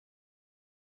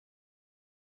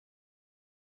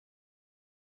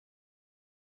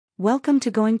Welcome to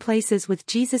Going Places with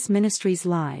Jesus Ministries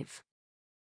Live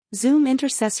Zoom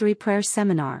Intercessory Prayer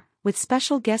Seminar, with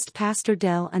special guest Pastor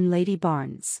Dell and Lady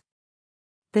Barnes.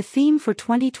 The theme for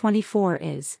 2024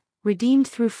 is, Redeemed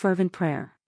Through Fervent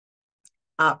Prayer.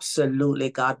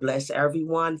 Absolutely. God bless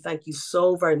everyone. Thank you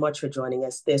so very much for joining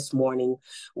us this morning.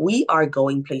 We are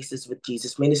Going Places with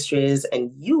Jesus Ministries, and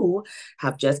you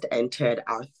have just entered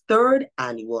our third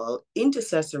annual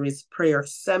Intercessory Prayer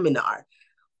Seminar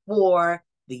for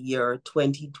the year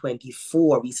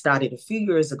 2024. We started a few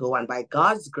years ago, and by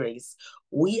God's grace,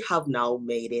 we have now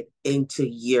made it into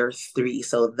year 3.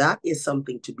 So that is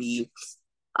something to be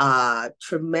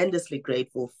tremendously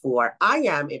grateful for. I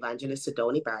am Evangelist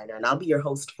Sidoni Barner, and I'll be your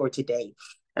host for today.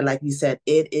 And like we said,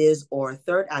 it is our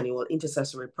third annual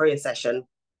intercessory prayer session.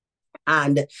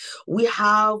 And we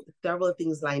have several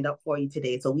things lined up for you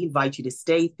today. So we invite you to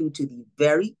stay through to the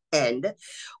very end.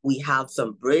 We have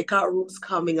some breakout rooms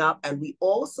coming up, and we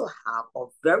also have our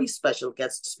very special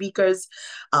guest speakers,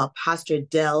 Pastor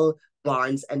Dell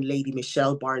Barnes and Lady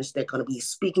Michelle Barnes. They're going to be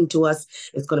speaking to us.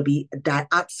 It's going to be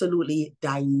absolutely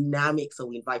dynamic. So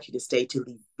we invite you to stay till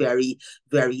the very,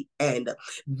 very end.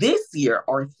 This year,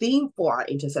 our theme for our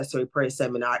intercessory prayer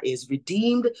seminar is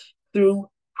Redeemed Through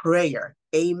Prayer.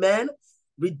 Amen.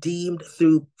 Redeemed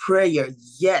through prayer.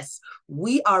 Yes,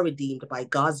 we are redeemed by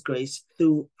God's grace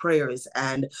through prayers.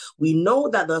 And we know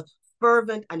that the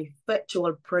fervent and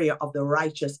effectual prayer of the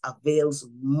righteous avails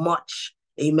much.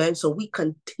 Amen. So we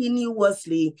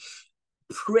continuously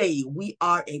pray. We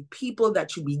are a people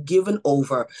that should be given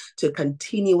over to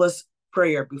continuous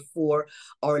prayer before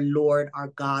our Lord, our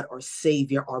God, our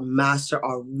Savior, our Master,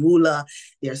 our Ruler.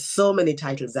 There's so many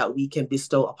titles that we can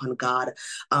bestow upon God.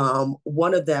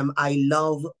 One of them I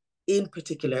love in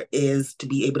particular is to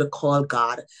be able to call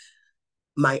God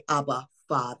my Abba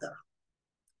Father.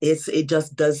 It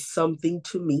just does something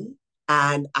to me,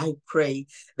 and I pray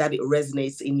that it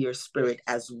resonates in your spirit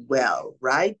as well,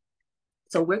 right?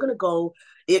 So we're going to go.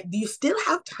 If you still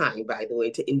have time, by the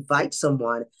way, to invite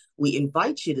someone, we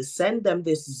invite you to send them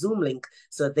this Zoom link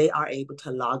so they are able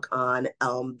to log on.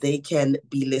 They can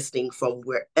be listening from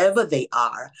wherever they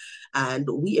are. And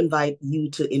we invite you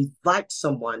to invite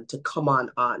someone to come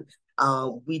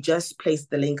on. We just placed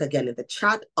the link again in the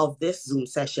chat of this Zoom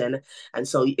session. And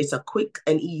so it's a quick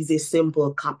and easy,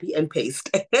 simple copy and paste.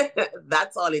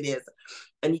 That's all it is.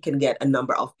 And you can get a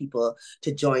number of people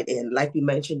to join in. Like we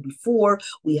mentioned before,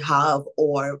 we have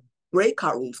our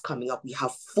breakout rooms coming up. We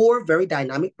have 4 very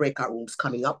dynamic breakout rooms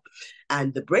coming up.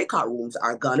 And the breakout rooms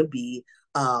are going to be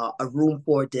a room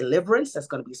for deliverance that's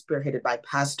going to be spearheaded by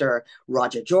Pastor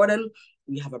Roger Jordan.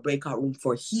 We have a breakout room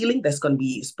for healing that's going to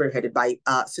be spearheaded by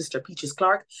Sister Peaches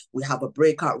Clark. We have a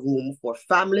breakout room for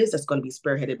families that's going to be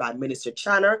spearheaded by Minister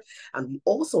Channer. And we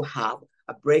also have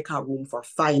a breakout room for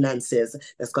finances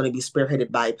that's going to be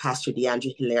spearheaded by Pastor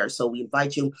DeAndre Hilaire. So we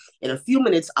invite you. In a few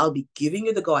minutes, I'll be giving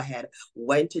you the go-ahead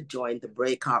when to join the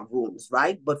breakout rooms,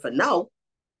 right? But for now,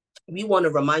 we want to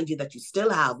remind you that you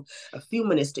still have a few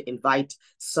minutes to invite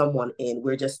someone in.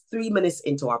 We're just 3 minutes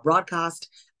into our broadcast,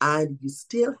 and you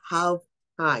still have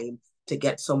time to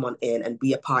get someone in and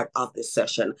be a part of this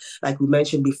session. Like we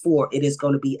mentioned before, it is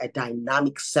going to be a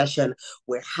dynamic session.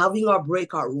 We're having our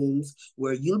breakout rooms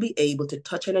where you'll be able to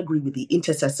touch and agree with the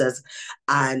intercessors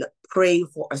and pray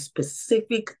for a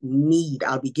specific need.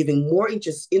 I'll be giving more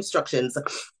instructions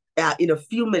in a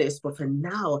few minutes, but for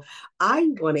now, I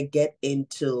want to get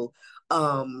into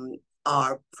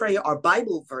our prayer, our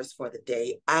Bible verse for the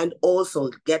day, and also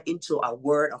get into a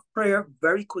word of prayer,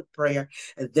 very quick prayer,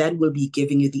 and then we'll be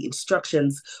giving you the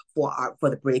instructions for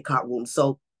the breakout room.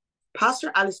 So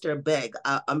Pastor Alistair Begg,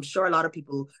 I'm sure a lot of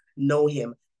people know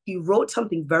him. He wrote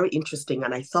something very interesting,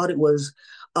 and I thought it was,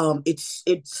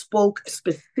 it spoke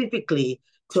specifically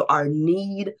to our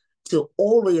need to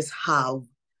always have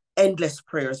endless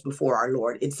prayers before our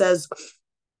Lord. It says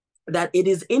that it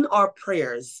is in our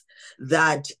prayers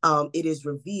that it is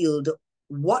revealed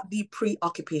what the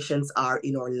preoccupations are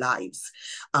in our lives.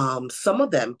 Some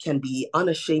of them can be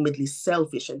unashamedly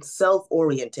selfish and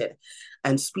self-oriented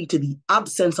and speak to the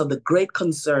absence of the great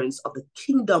concerns of the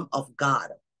kingdom of God.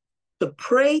 To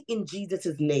pray in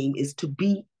Jesus' name is to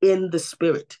be in the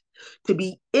Spirit. To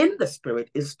be in the Spirit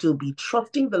is to be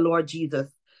trusting the Lord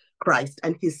Jesus Christ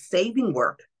and his saving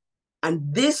work.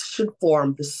 And this should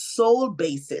form the sole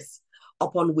basis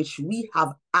upon which we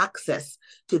have access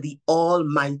to the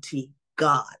Almighty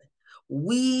God.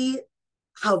 We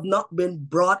have not been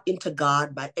brought into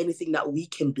God by anything that we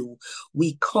can do.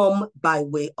 We come by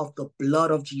way of the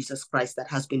blood of Jesus Christ that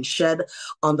has been shed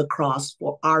on the cross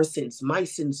for our sins, my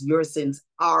sins, your sins,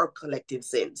 our collective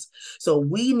sins. So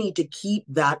we need to keep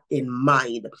that in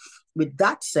mind. With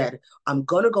that said, I'm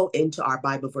going to go into our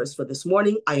Bible verse for this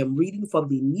morning. I am reading from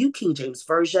the New King James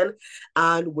Version,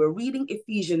 and we're reading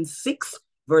Ephesians 6,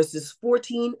 verses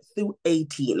 14 through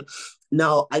 18.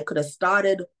 Now, I could have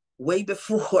started way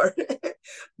before,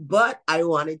 but I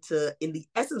wanted to, in the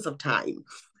essence of time,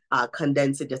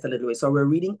 condense it just a little bit. So we're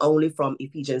reading only from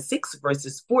Ephesians 6,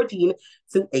 verses 14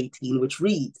 through 18, which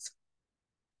reads,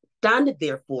 "Stand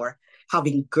therefore,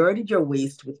 having girded your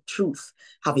waist with truth,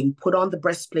 having put on the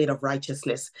breastplate of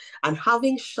righteousness, and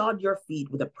having shod your feet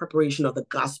with the preparation of the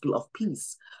gospel of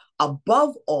peace.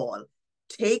 Above all,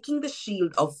 taking the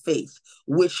shield of faith,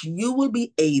 which you will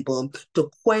be able to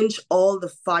quench all the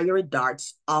fiery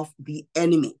darts of the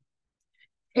enemy.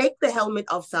 Take the helmet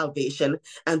of salvation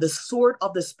and the sword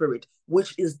of the Spirit,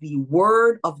 which is the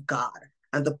word of God."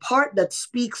 And the part that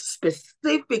speaks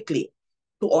specifically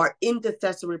to our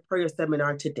intercessory prayer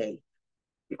seminar today: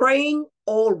 "Praying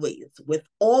always with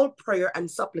all prayer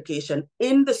and supplication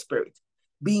in the Spirit,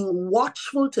 being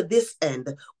watchful to this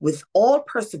end with all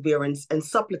perseverance and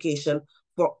supplication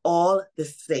for all the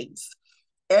saints."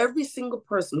 Every single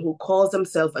person who calls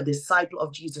himself a disciple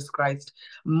of Jesus Christ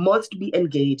must be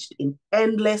engaged in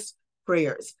endless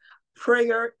prayers.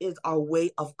 Prayer is our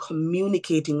way of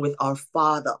communicating with our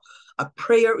Father. A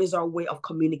prayer is our way of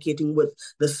communicating with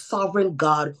the sovereign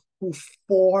God who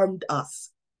formed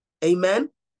us. Amen.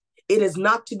 It is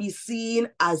not to be seen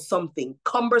as something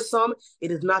cumbersome. It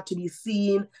is not to be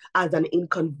seen as an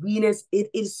inconvenience. It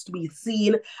is to be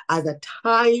seen as a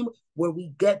time where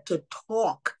we get to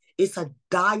talk. It's a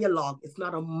dialogue. It's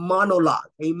not a monologue.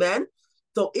 Amen.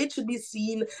 So it should be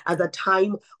seen as a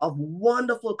time of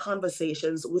wonderful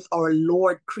conversations with our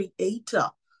Lord Creator.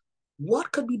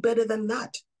 What could be better than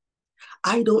that?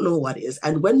 I don't know what is.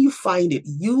 And when you find it,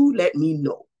 you let me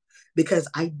know, because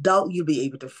I doubt you'll be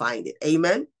able to find it.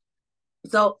 Amen.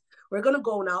 So we're going to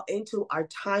go now into our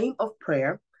time of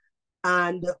prayer.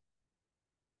 And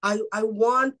I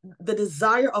want, the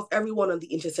desire of everyone on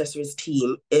the intercessories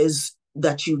team is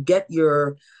that you get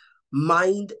your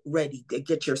mind ready,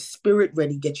 get your spirit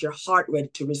ready, get your heart ready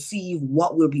to receive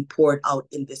what will be poured out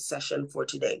in this session for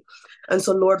today. And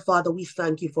so, Lord Father, we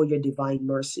thank you for your divine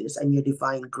mercies and your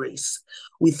divine grace.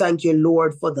 We thank you,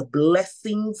 Lord, for the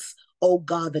blessings, oh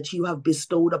God, that you have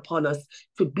bestowed upon us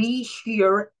to be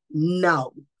here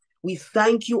now. We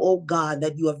thank you, oh God,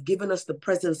 that you have given us the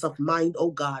presence of mind,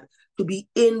 oh God, to be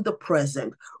in the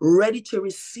present, ready to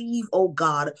receive, oh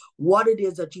God, what it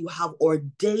is that you have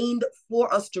ordained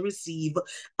for us to receive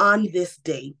on this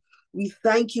day. We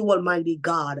thank you, Almighty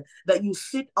God, that you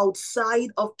sit outside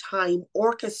of time,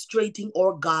 orchestrating,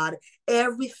 oh God,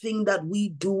 everything that we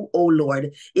do, oh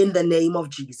Lord, in the name of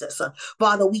Jesus.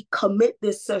 Father, we commit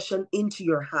this session into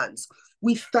your hands.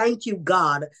 We thank you,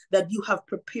 God, that you have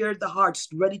prepared the hearts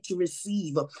ready to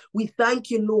receive. We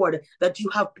thank you, Lord, that you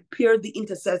have prepared the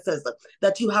intercessors,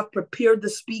 that you have prepared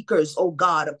the speakers, oh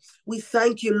God. We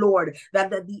thank you, Lord,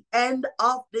 that at the end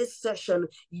of this session,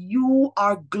 you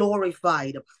are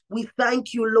glorified. We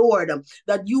thank you, Lord,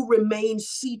 that you remain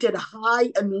seated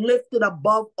high and lifted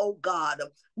above, oh God.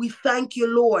 We thank you,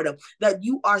 Lord, that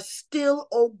you are still,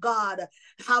 oh God,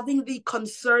 having the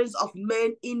concerns of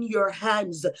men in your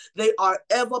hands. They are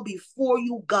ever before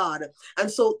you, God. And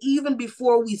so even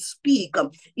before we speak,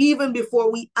 even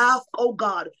before we ask, oh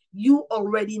God, you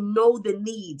already know the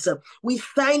needs. We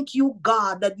thank you,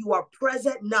 God, that you are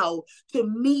present now to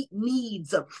meet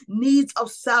needs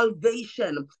of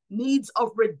salvation, needs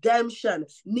of redemption,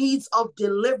 needs of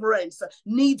deliverance,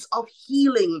 needs of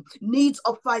healing, needs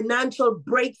of financial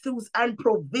breakthroughs and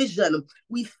provision.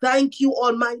 We thank you,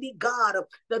 Almighty God,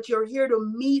 that you're here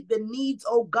to meet the needs,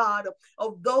 oh God,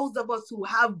 of those of us who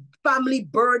have family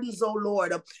burdens, oh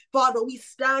Lord. Father, we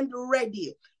stand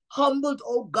ready, humbled,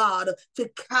 oh God, to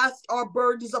cast our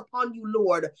burdens upon you,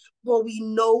 Lord, for we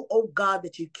know, oh God,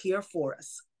 that you care for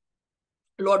us.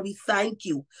 Lord, we thank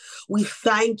you. We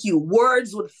thank you.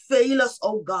 Words would fail us,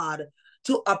 oh God,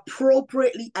 to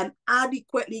appropriately and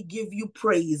adequately give you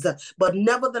praise. But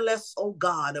nevertheless, oh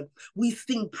God, we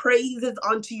sing praises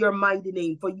unto your mighty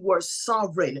name, for you are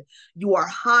sovereign, you are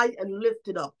high and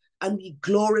lifted up, and we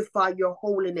glorify your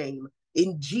holy name.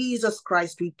 In Jesus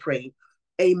Christ we pray.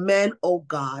 Amen, oh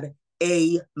God.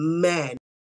 Amen.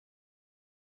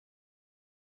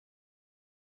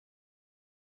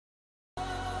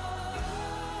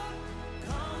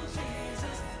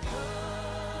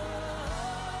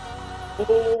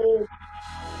 Oh,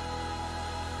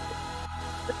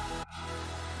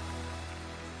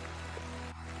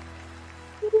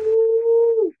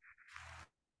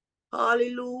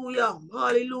 Hallelujah.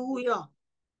 Hallelujah.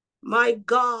 My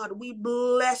God, we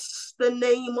bless the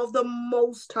name of the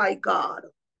Most High God.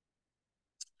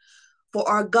 For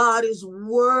our God is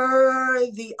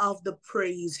worthy of the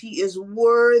praise. He is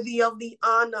worthy of the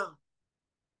honor.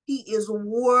 He is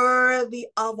worthy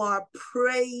of our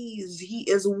praise. He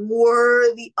is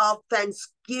worthy of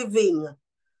thanksgiving.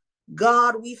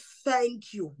 God, we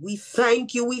thank you. We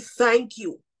thank you. We thank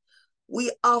you.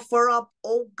 We offer up,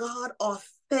 oh God,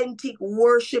 authentic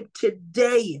worship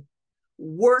today.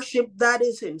 Worship that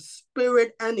is in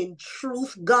spirit and in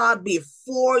truth, God,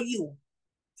 before you.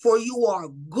 For you are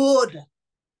good.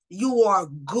 You are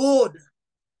good.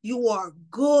 You are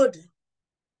good.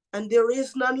 And there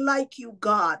is none like you,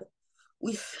 God.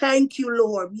 We thank you,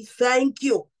 Lord. We thank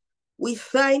you. We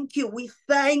thank you. We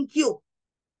thank you.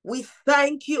 We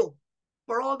thank you.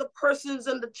 For all the persons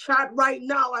in the chat right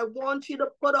now, I want you to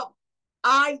put up,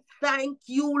 I thank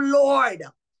you, Lord.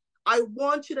 I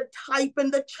want you to type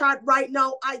in the chat right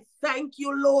now, I thank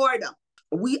you, Lord.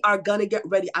 We are going to get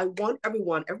ready. I want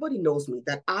everybody knows me,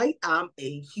 that I am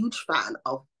a huge fan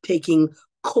of taking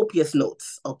copious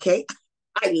notes, okay?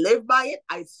 I live by it.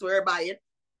 I swear by it.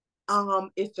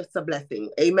 It's just a blessing.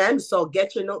 Amen. So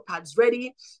get your notepads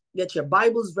ready, get your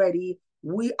Bibles ready.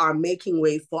 We are making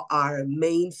way for our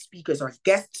main speakers, our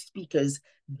guest speakers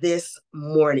this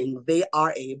morning. They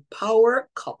are a power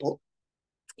couple.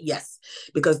 Yes,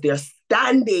 because they're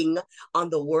standing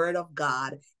on the word of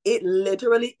God. It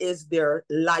literally is their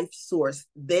life source.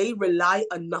 They rely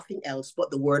on nothing else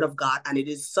but the word of God. And it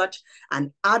is such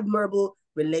an admirable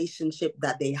relationship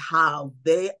that they have.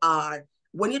 They are,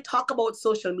 when you talk about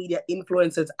social media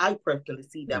influencers, I personally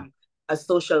see them as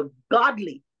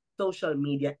godly social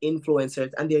media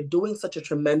influencers. And they're doing such a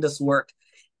tremendous work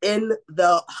in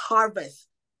the harvest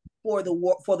for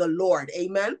the Lord.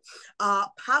 Amen.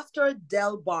 Pastor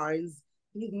Dell Barnes,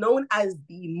 he's known as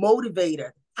the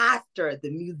motivator, pastor,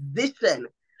 the musician.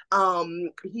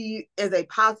 He is a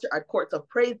pastor at Courts of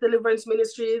Praise Deliverance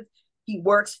Ministries. He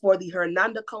works for the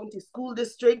Hernando County School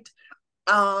District.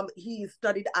 He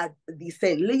studied at the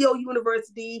St. Leo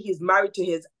University. He's married to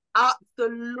his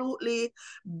absolutely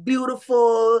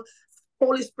beautiful,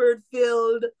 Holy Spirit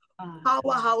filled,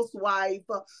 powerhouse wife,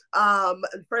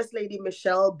 First Lady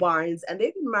Michelle Barnes, and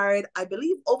they've been married, I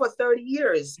believe, over 30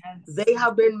 years. Yes. They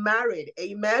have been married.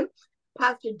 Amen.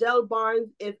 Pastor Dell Barnes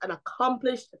is an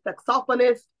accomplished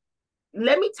saxophonist.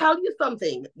 Let me tell you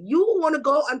something. You want to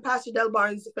go on Pastor Dell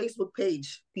Barnes' Facebook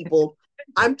page, people.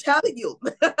 I'm telling you.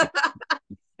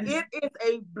 It is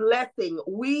a blessing.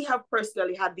 We have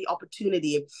personally had the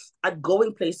opportunity at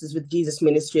Going Places with Jesus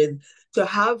Ministries to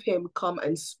have him come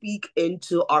and speak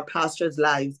into our pastors'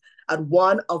 lives at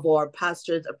one of our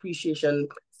pastors' appreciation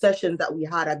sessions that we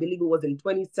had. I believe it was in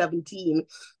 2017.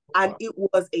 And it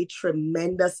was a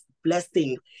tremendous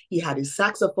blessing. He had his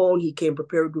saxophone, he came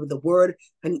prepared with the word,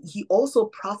 and he also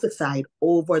prophesied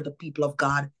over the people of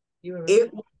God.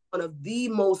 It was one of the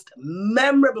most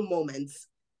memorable moments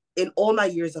in all my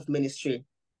years of ministry.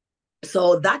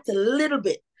 So that's a little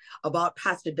bit about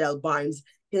Pastor Dell Barnes.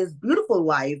 His beautiful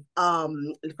wife,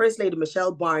 First Lady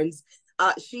Michelle Barnes,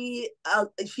 she's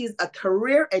a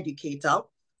career educator.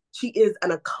 She is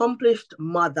an accomplished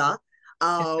mother.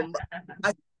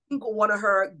 I think one of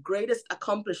her greatest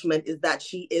accomplishments is that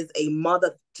she is a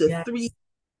mother to three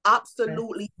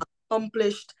absolutely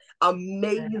accomplished,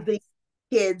 amazing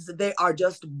kids. They are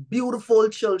just beautiful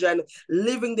children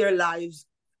living their lives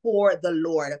for the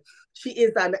Lord. She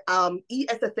is an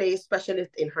ESSA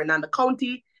specialist in Hernando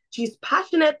County. She's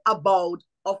passionate about,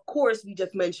 of course, we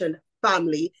just mentioned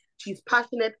family. She's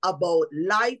passionate about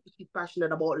life. She's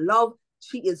passionate about love.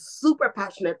 She is super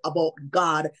passionate about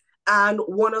God. And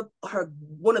one of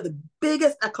the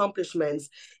biggest accomplishments,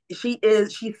 she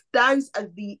stands as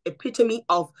the epitome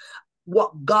of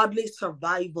what godly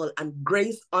survival and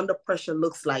grace under pressure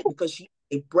looks like, because she's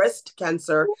a breast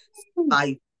cancer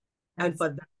survivor. And for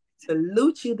that, I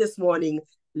salute you this morning,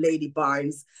 Lady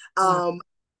Barnes. I want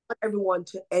everyone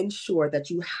to ensure that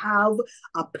you have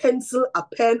a pencil, a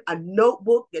pen, a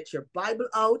notebook, get your Bible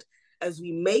out as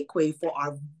we make way for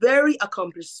our very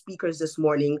accomplished speakers this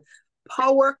morning.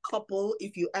 Power couple,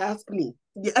 if you ask me.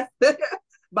 Yes,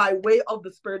 by way of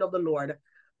the Spirit of the Lord,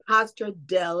 Pastor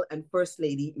Dell and First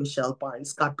Lady Michelle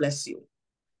Barnes. God bless you.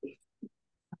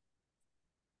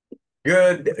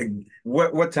 Good.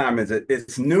 What time is it?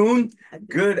 It's noon.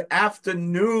 Good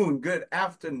afternoon. Good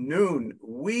afternoon.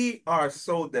 We are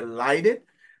so delighted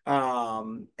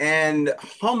and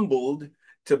humbled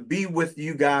to be with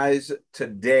you guys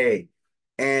today.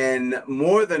 And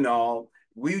more than all,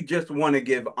 we just want to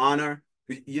give honor.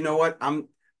 You know what? I'm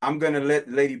gonna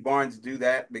let Lady Barnes do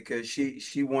that because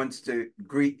she wants to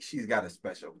greet. She's got a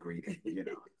special greeting. You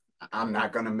know, I'm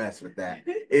not gonna mess with that.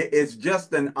 It's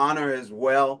just an honor as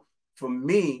well for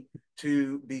me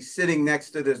to be sitting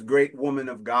next to this great woman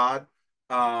of God,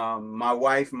 my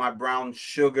wife, my brown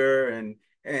sugar,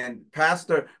 and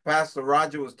Pastor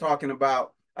Roger was talking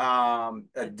about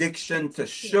addiction to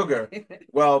sugar.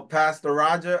 Well, Pastor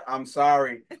Roger, I'm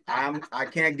sorry, I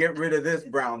can't get rid of this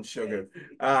brown sugar.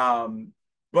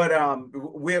 But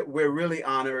we're really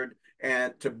honored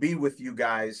and to be with you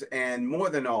guys, and more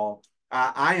than all,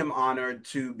 I am honored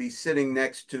to be sitting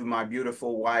next to my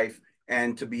beautiful wife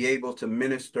and to be able to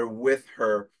minister with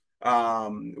her.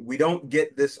 We don't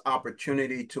get this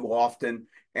opportunity too often,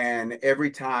 and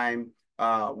every time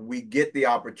we get the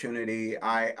opportunity,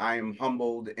 I am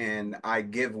humbled and I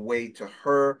give way to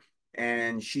her,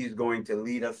 and she's going to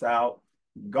lead us out.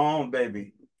 Go on,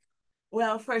 baby.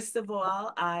 Well, first of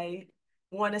all, I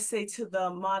want to say to the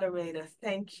moderator,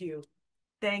 thank you.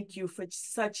 Thank you for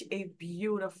such a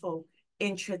beautiful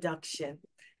introduction.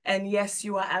 And yes,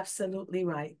 you are absolutely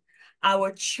right.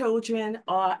 Our children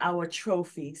are our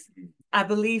trophies. I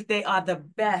believe they are the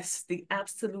best, the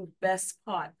absolute best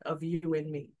part of you and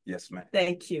me. Yes, ma'am.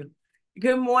 Thank you.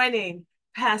 Good morning,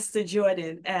 Pastor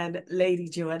Jordan and Lady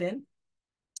Jordan,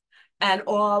 and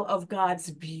all of God's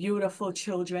beautiful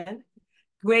children.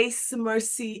 Grace,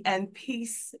 mercy, and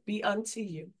peace be unto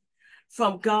you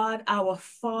from God our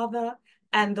Father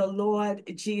and the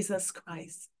Lord Jesus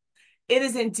Christ. It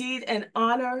is indeed an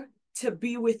honor to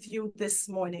be with you this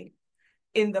morning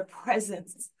in the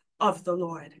presence of the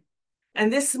Lord.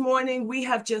 And this morning we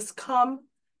have just come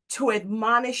to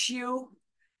admonish you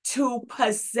to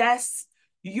possess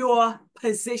your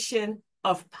position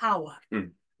of power.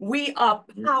 We are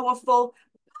powerful,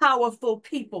 powerful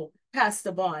people,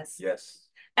 Pastor Barnes. Yes.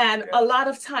 And a lot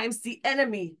of times the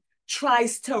enemy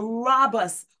tries to rob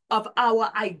us of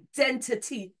our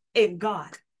identity in God.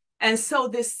 And so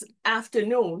this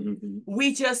afternoon,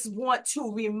 we just want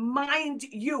to remind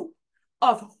you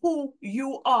of who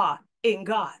you are in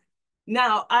God.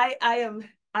 Now, I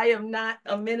am not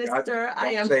a minister.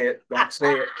 Don't say it. Don't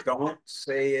say it. Don't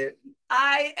say it.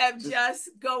 I am just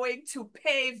going to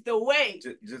pave the way.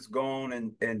 Just go on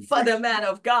and for preach. The man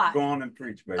of God. Go on and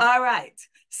preach, baby. All right.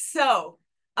 So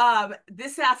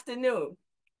this afternoon,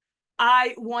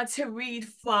 I want to read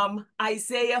from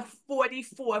Isaiah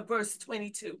 44, verse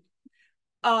 22.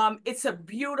 It's a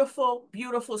beautiful,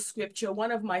 beautiful scripture,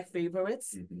 one of my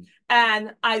favorites.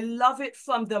 And I love it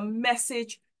from the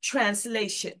Message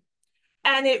translation.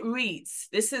 And it reads,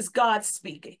 this is God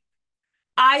speaking.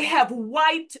 I have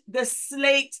wiped the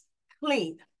slate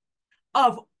clean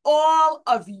of all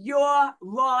of your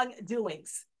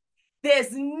wrongdoings.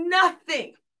 There's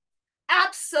nothing,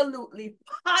 absolutely,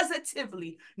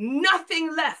 positively,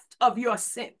 nothing left of your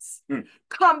sins.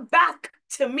 Come back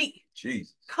to me.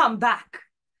 Jesus. Come back.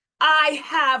 I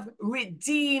have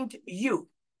redeemed you.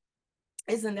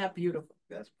 Isn't that beautiful?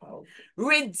 That's powerful.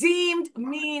 Redeemed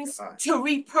means to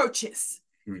repurchase,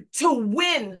 to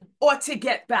win or to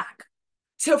get back,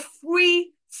 to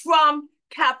free from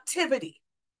captivity,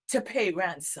 to pay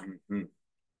ransom.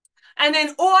 And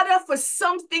in order for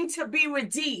something to be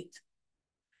redeemed,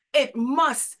 it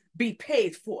must be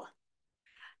paid for.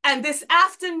 And this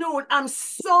afternoon, I'm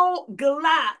so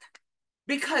glad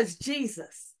because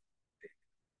Jesus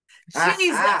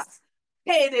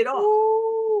paid it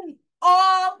all.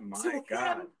 All to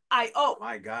him I owe.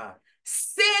 My God.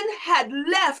 Sin had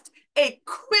left a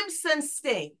crimson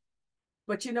stain.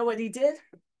 But you know what he did?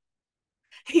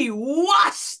 He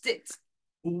washed it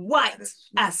white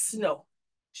as snow.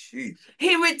 Jesus.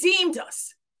 He redeemed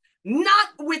us, not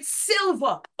with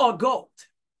silver or gold,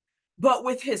 but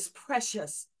with his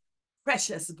precious,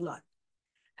 precious blood.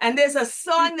 And there's a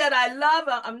song that I love.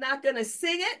 I'm not going to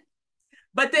sing it,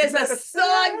 but there's a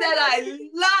song that I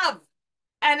love.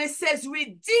 And it says,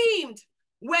 redeemed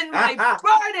when my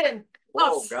burden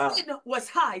of sin was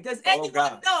high. Does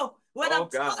anyone know what I'm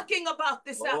talking about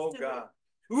this afternoon?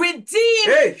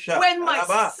 Redeemed when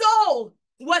my soul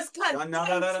was condemned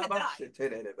to die.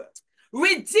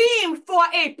 Redeemed for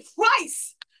a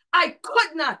price I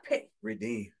could not pay.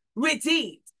 Redeemed.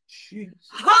 Jesus.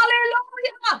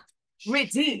 Hallelujah.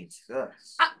 Redeemed.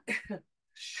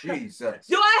 Jesus.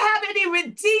 Do I have any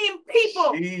redeemed people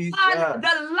on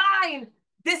the line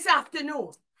this afternoon?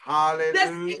 Hallelujah. Does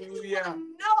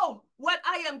anyone know what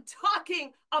I am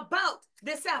talking about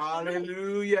this afternoon?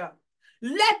 Hallelujah.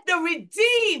 Let the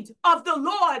redeemed of the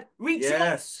Lord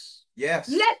rejoice. Yes.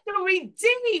 Let the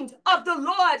redeemed of the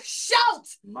Lord shout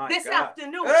this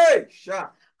afternoon. Hey,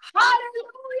 shout.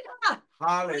 Hallelujah.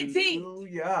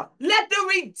 Hallelujah. Let the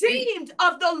redeemed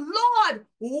of the Lord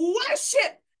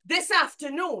worship this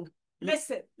afternoon.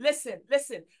 Listen, listen,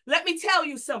 listen. Let me tell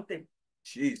you something.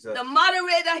 Jesus. The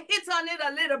moderator hit on it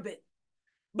a little bit.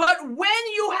 But when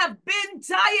you have been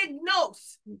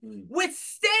diagnosed with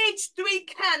stage 3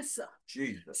 cancer,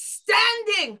 Jesus,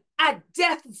 standing at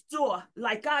death's door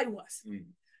like I was,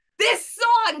 this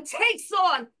song takes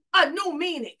on a new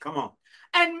meaning. come on.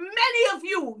 And many of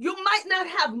you, you might not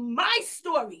have my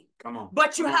story, Come on.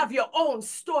 but you have your own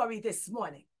story this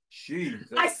morning. Jesus.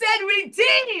 I said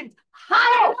redeemed.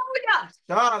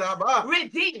 Hallelujah.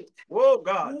 Redeemed. Oh,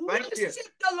 God. Thank you. Worship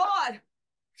the Lord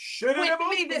with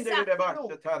me this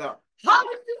afternoon. Hallelujah.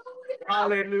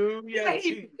 Hallelujah.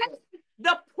 He paid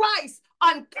the price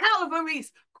on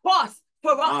Calvary's cross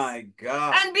for us. My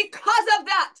God. And because of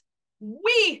that,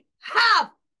 we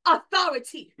have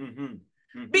authority.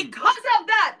 Because of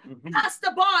that,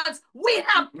 Pastor Barnes, we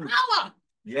have power.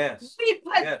 Yes. We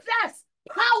possess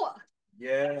power.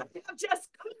 Yeah. I have just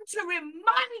come to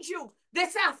remind you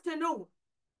this afternoon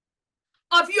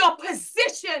of your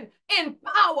position in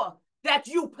power that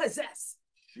you possess.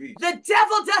 Jesus. The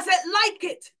devil doesn't like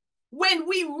it when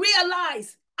we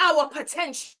realize our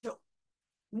potential,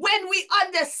 when we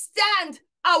understand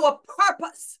our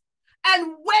purpose,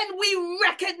 and when we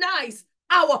recognize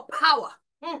our power.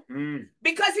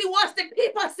 Because he wants to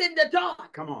keep us in the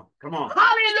dark. Come on, come on.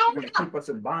 Hallelujah. Keep us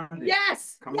in bondage.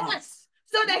 Yes, come on.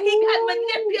 So that he can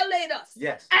manipulate us.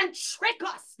 Yes. And trick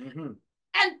us.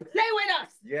 And play with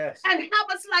us. Yes. And have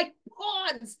us like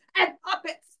pawns and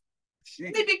puppets.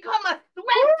 Jeez. We become a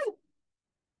threat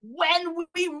when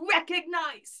we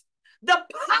recognize the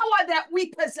power that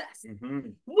we possess.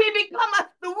 We become a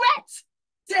threat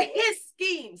to his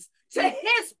schemes, to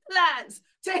his plans,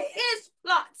 to his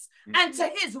plots, and to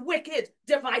his wicked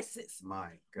devices. My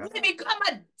God. We become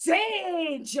a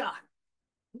danger.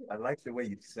 I like the way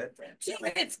you said that. To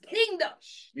his kingdom.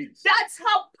 Jeez. That's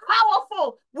how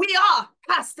powerful we are,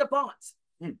 Pastor Barnes.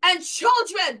 And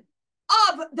children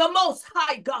of the Most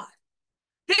High God.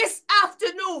 This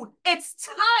afternoon, it's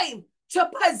time to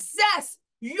possess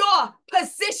your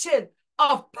position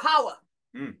of power.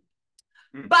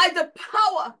 By the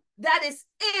power that is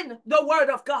in the Word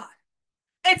of God.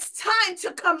 It's time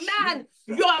to command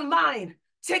your mind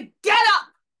to get up,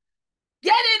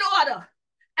 get in order,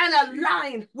 and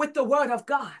align with the Word of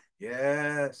God.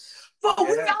 Yes. For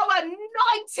we are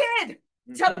anointed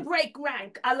to break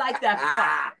rank. I like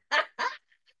that.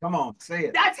 Come on, say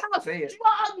it. That's how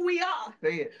strong we are.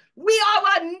 Say it. We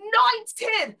are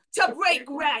anointed to break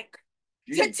rank,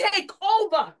 to take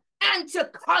over, and to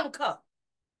conquer.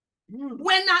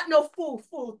 We're not no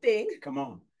fool thing. Come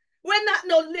on. We're not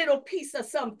no little piece of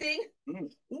something.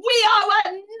 We are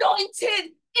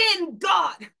anointed in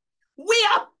God. We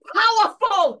are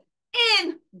powerful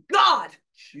in God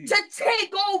to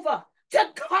take over, to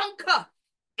conquer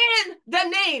in the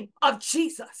name of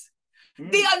Jesus.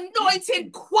 The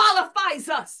anointing qualifies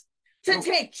us to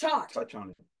take charge. Touch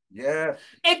on it. Yeah.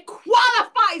 It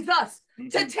qualifies us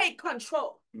to take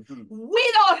control.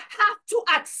 We don't have to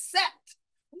accept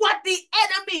what the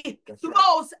enemy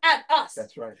throws at us.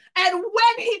 That's right. And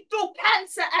when he threw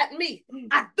cancer at me,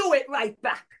 I threw it right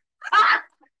back.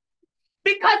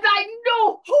 Because I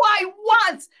knew who I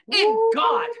was in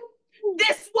God.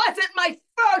 This wasn't my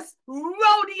first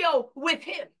rodeo with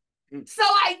him. So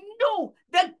I knew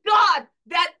the God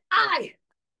that I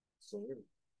serve.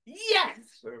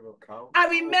 Yes. I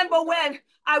remember when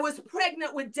I was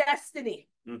pregnant with Destiny.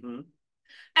 And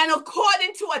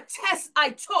according to a test I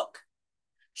took,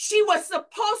 she was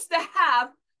supposed to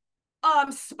have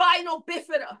spinal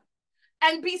bifida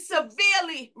and be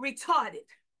severely retarded.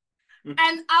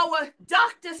 And our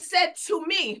doctor said to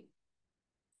me,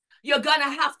 you're going to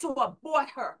have to abort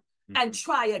her and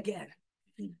try again.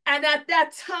 And at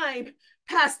that time,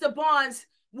 Pastor Barnes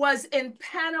was in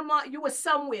Panama. You were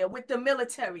somewhere with the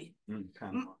military.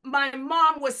 My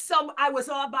mom was I was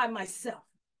all by myself.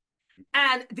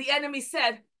 And the enemy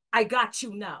said, I got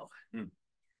you now.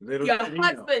 Your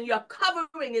husband, your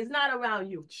covering is not around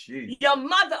you. Jeez. Your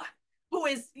mother, who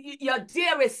is your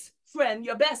dearest friend,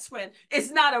 your best friend,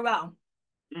 is not around.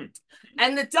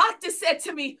 And the doctor said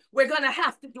to me, we're going to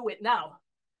have to do it now.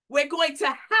 We're going to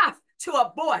have to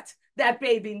abort that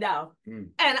baby now.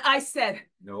 And I said,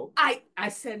 no. I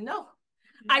said, no.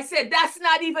 I said, that's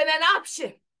not even an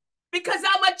option because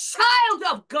I'm a child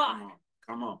of God.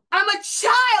 Come on. I'm a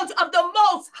child of the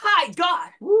Most High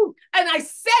God. Woo. And I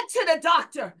said to the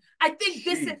doctor, I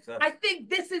think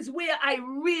this is where I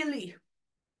really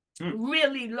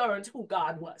learned who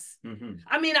God was.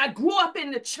 I mean, I grew up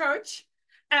in the church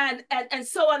and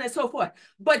so on and so forth.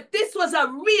 But this was a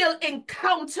real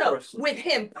encounter with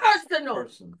him, personal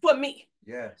for me.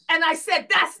 Yes. And I said,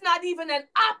 that's not even an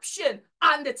option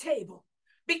on the table,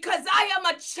 because I am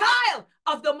a child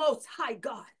of the Most High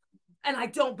God, and I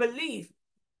don't believe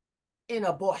in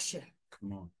abortion.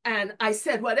 Come on. And I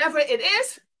said, whatever it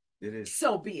is,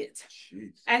 so be it.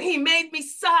 Jeez. And he made me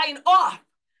sign off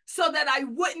so that I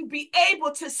wouldn't be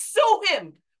able to sue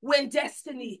him when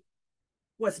Destiny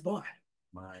was born.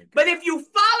 But if you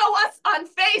follow us on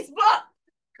Facebook,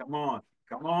 come on,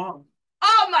 come on.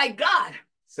 Oh my God.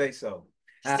 Say so.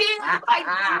 She is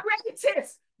my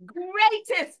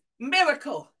greatest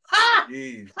miracle. Ha!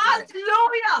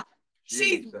 Hallelujah.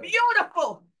 She's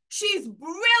beautiful. She's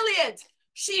brilliant.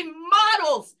 She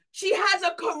models. She has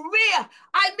a career.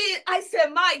 I mean, I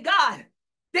said, my God,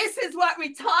 this is what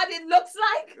retarded looks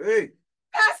like. Hey.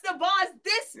 Pastor Barnes,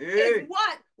 this is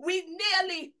what we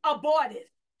nearly aborted.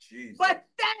 Jesus. But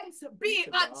thanks be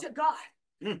unto God.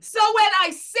 So when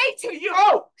I say to you,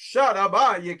 oh, shut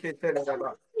up, you can tell it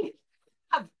about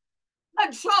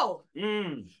control.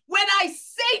 When I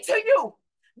say to you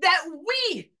that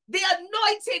we, the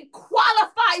anointing,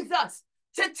 qualifies us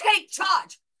to take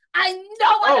charge, I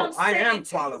know what I'm saying. I am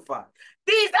qualified.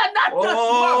 These are not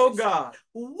just words. God.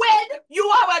 When you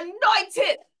are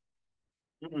anointed,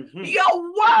 your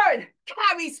word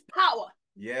carries power.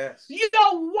 Yes.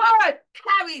 Your word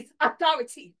carries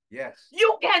authority. Yes.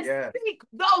 You can speak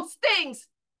those things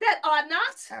that are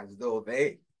not as though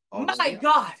they are. My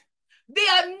God. The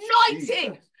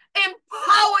anointing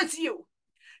empowers you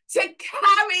to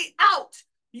carry out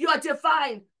your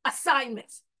divine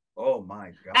assignments. Oh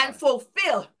my God. And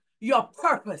fulfill your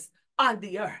purpose on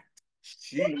the earth.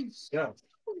 Jesus.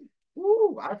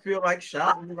 Ooh, I feel like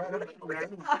shouting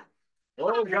right now.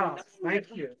 Oh God, thank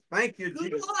you. Thank you,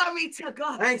 Jesus. Glory to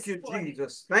God. Thank you,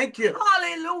 Jesus. Thank you.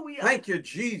 Hallelujah. Thank you,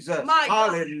 Jesus. My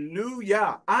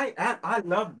Hallelujah. God. I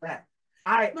love that.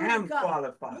 I am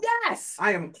qualified. Yes.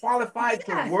 I am qualified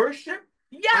to worship.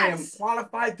 Yes. I am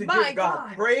qualified to give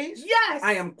God praise. Yes.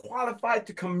 I am qualified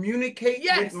to communicate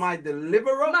with my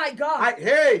deliverer. My God.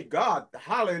 Hey, God.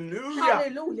 Hallelujah.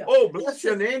 Hallelujah. Oh, bless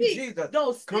your name, Jesus.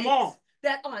 Those Come on.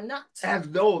 That are not. As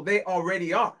though they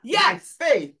already are. Yes.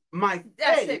 My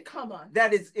faith Come on.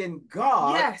 that is in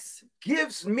God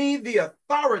gives me the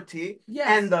authority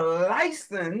and the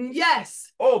license,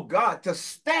 oh God, to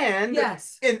stand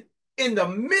in the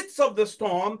midst of the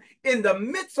storm, in the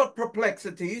midst of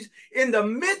perplexities, in the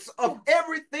midst of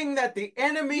everything that the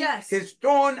enemy has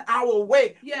thrown our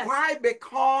way. Why?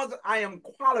 Because I am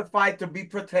qualified to be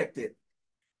protected.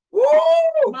 Woo!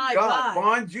 My God,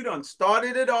 Barnes, you done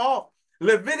started it off.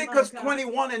 Leviticus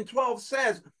 21:12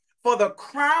 says, for the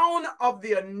crown of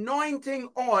the anointing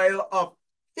oil of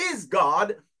his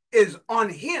God is on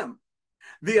him.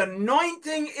 The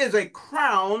anointing is a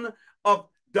crown of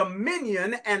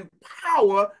dominion and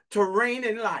power to reign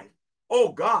in life.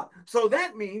 Oh God. So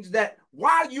that means that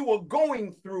while you were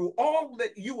going through all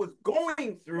that you was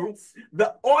going through,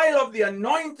 the oil of the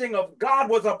anointing of God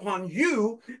was upon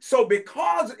you. So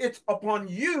because it's upon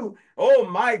you, oh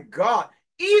my God,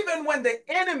 even when the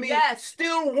enemy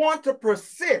still want to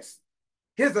persist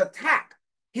his attack,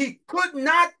 he could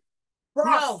not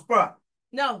prosper.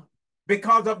 No.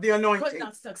 Because of the anointing. Could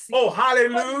not succeed. Oh,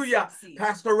 hallelujah.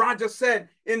 Pastor Roger said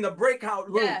in the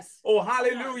breakout room. Oh,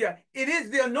 hallelujah. It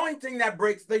is the anointing that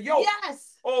breaks the yoke.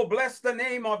 Oh, bless the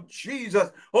name of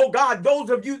Jesus. Oh, God, those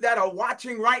of you that are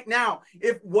watching right now,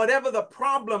 if whatever the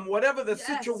problem, whatever the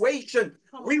situation,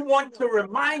 we want to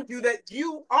remind you that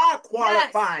you are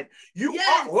qualified. You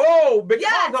are,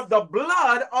 because of the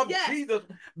blood of Jesus,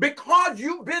 because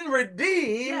you've been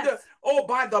redeemed,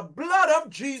 by the blood of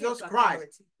Jesus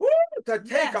Christ. Woo, to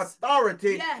take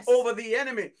authority over the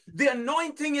enemy. The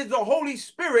anointing is the Holy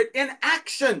Spirit in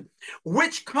action,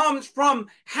 which comes from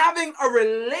having a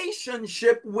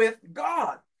relationship with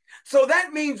God. So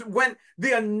that means when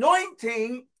the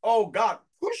anointing, oh God,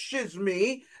 pushes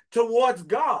me towards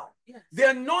God, the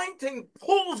anointing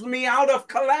pulls me out of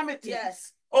calamity.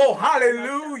 Oh,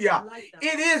 hallelujah.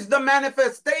 It is the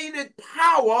manifested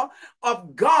power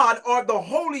of God or the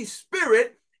Holy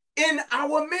Spirit in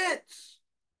our midst.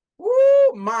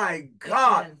 Oh, my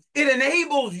God. It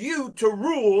enables you to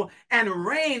rule and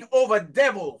reign over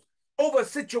devils, over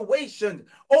situations,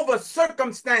 over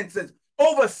circumstances,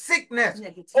 over sickness,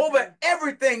 over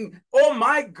everything. Oh,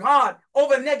 my God.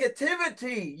 Over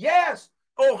negativity. Yes.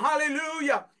 Oh,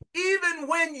 hallelujah. Even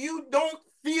when you don't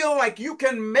feel like you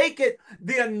can make it,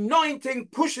 the anointing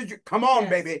pushes you. Come on,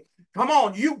 baby. Come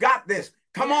on. You got this.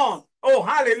 Come on. Oh,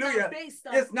 hallelujah.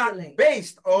 It's not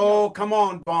based. Oh, come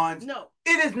on, Barnes. No.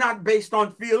 It is not based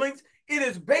on feelings. It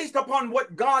is based upon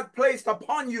what God placed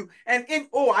upon you. And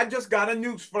I just got a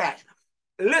news flash.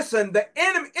 Listen, the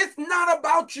enemy, it's not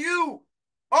about you.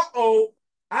 Uh-oh,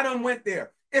 I done went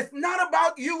there. It's not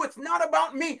about you. It's not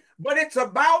about me, but it's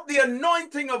about the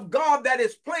anointing of God that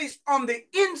is placed on the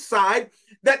inside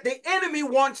that the enemy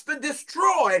wants to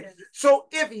destroy. So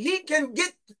if he can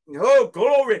get, oh,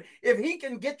 glory, if he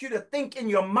can get you to think in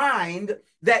your mind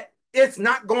that it's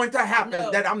not going to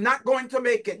happen, that I'm not going to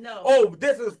make it. Oh,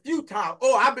 this is futile.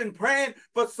 Oh, I've been praying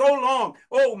for so long.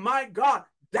 Oh, my God.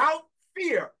 Doubt,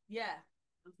 fear. Yeah.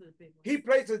 He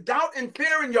places doubt and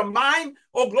fear in your mind.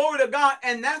 Oh, glory to God.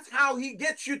 And that's how he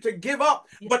gets you to give up.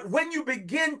 Yes. But when you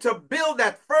begin to build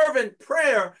that fervent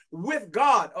prayer with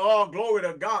God, oh, glory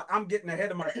to God. I'm getting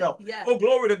ahead of myself. Yes. Oh,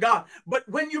 glory to God. But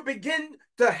when you begin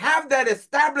to have that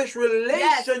established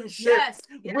relationship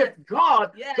with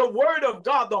God, the word of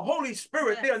God, the Holy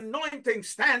Spirit, the anointing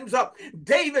stands up.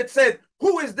 David said,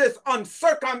 who is this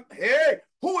uncircumcised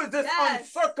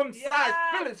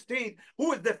Philistine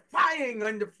who is defying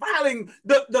and defiling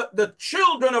the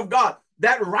children of God?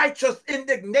 That righteous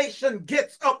indignation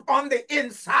gets up on the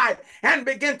inside and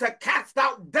begin to cast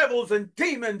out devils and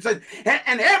demons and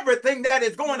everything that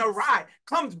is going awry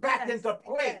comes back into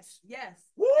place.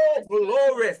 Woo,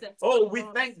 glory. Oh, we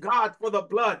thank God for the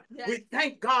blood. We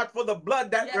thank God for the blood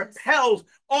that repels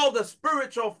all the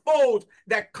spiritual foes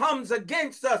that comes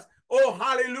against us. Oh,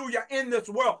 hallelujah, in this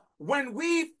world. When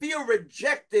we feel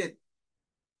rejected,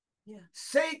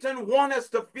 Satan wants us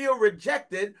to feel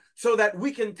rejected so that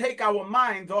we can take our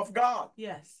minds off God.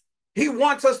 Yes. He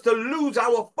wants us to lose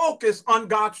our focus on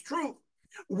God's truth.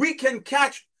 We can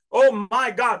catch, oh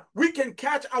my God, we can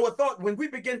catch our thought when we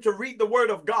begin to read the word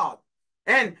of God.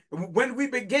 And when we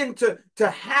begin to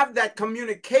have that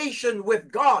communication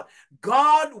with God,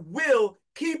 God will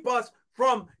keep us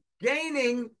from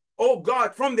gaining, oh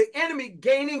God, from the enemy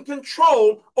gaining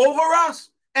control over us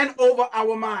and over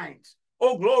our minds.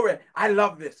 Oh, glory. I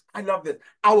love this. I love this.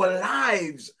 Our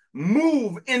lives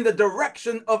move in the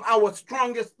direction of our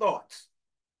strongest thoughts.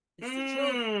 It's the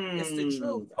truth. It's the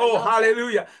truth. Oh,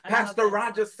 hallelujah. Pastor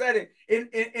Roger said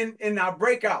it in our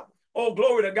breakout. Oh,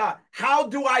 glory to God. How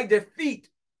do I defeat,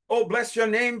 oh, bless your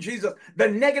name, Jesus, the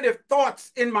negative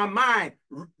thoughts in my mind?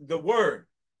 The word.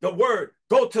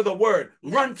 Go to the word,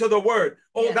 run to the word.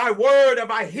 Oh, thy word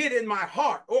have I hid in my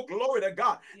heart. Oh, glory to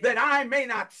God, that I may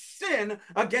not sin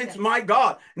against my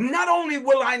God. Not only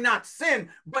will I not sin,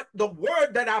 but the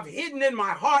word that I've hidden in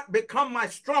my heart become my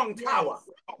strong tower.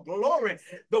 Oh, glory.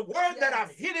 The word that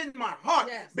I've hidden in my heart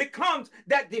becomes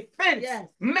that defense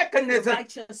mechanism.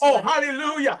 Oh,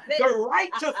 hallelujah. The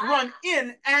righteous run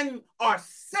in and are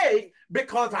safe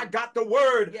because I got the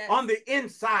word on the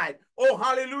inside. Oh,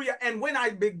 hallelujah. And when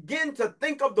I begin to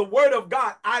think of the word of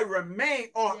God, I remain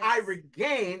or I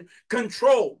regain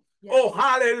control. Oh,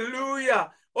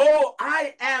 hallelujah. Oh,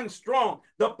 I am strong.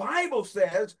 The Bible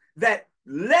says that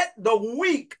let the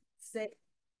weak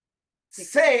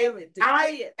say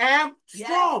I am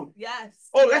strong.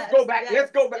 Oh, let's go back.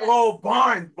 Let's go back. Oh,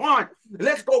 Barnes.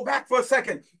 Let's go back for a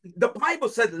second. The Bible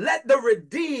says, let the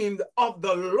redeemed of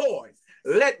the Lord,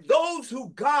 let those who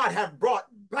God have brought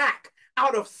back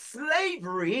out of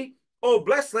slavery, oh,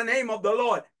 bless the name of the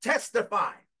Lord,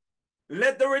 testify.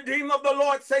 Let the redeemed of the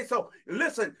Lord say so.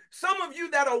 Listen, some of you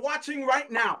that are watching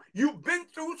right now, you've been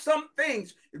through some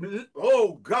things.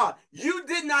 Oh, God, you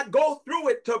did not go through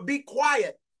it to be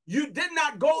quiet. You did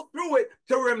not go through it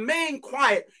to remain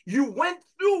quiet. You went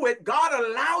through it. God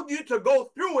allowed you to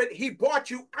go through it. He brought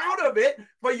you out of it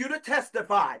for you to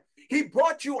testify. He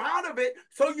brought you out of it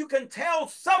so you can tell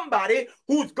somebody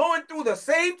who's going through the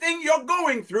same thing you're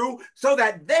going through so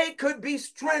that they could be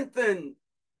strengthened.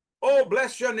 Oh,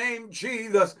 bless your name,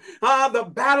 Jesus. The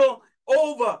battle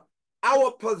over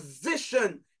our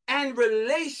position and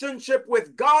relationship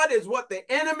with God is what the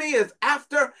enemy is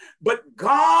after. But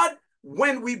God,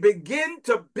 when we begin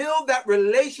to build that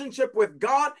relationship with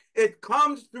God, it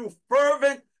comes through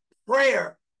fervent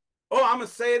prayer. Oh, I'm going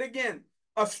to say it again.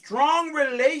 A strong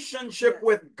relationship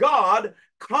with God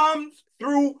comes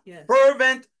through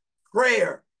fervent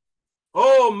prayer.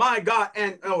 Oh, my God.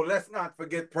 And let's not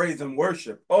forget praise and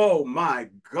worship. Oh, my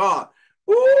God.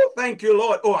 Oh, thank you,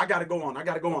 Lord. Oh, I got to go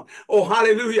on. Oh,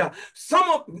 hallelujah. Some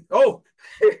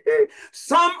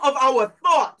of our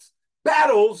thoughts,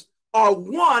 battles are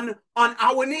won on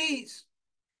our knees.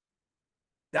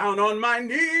 Down on my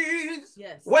knees.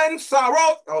 When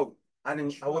sorrow. Oh, I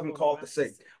wasn't called to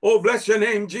sing. Oh, bless your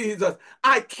name, Jesus.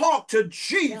 I talk to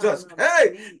Jesus,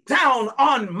 hey, down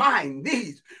on my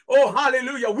knees. Oh,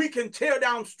 hallelujah. We can tear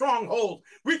down strongholds.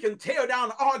 We can tear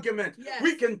down arguments. Yes.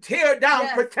 We can tear down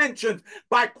pretensions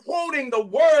by quoting the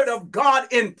word of God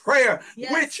in prayer,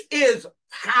 which is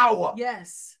power.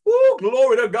 Yes. Ooh,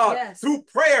 glory to God. Yes. Through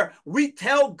prayer, we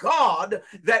tell God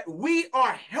that we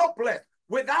are helpless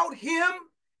without him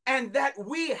and that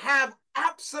we have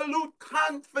absolute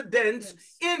confidence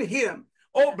in him.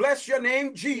 Oh, bless your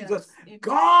name, Jesus. Yes.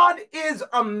 God is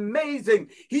amazing.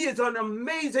 He is an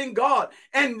amazing God.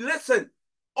 And listen,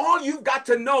 all you've got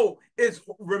to know is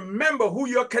remember who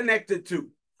you're connected to.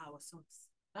 Power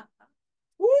source.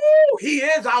 Ooh, he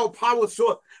is our power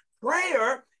source.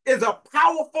 Prayer is a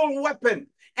powerful weapon,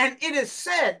 and it is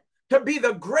said to be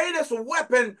the greatest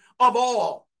weapon of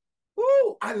all.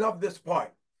 Ooh, I love this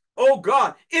part. Oh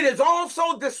God, it is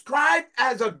also described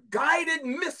as a guided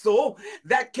missile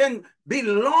that can be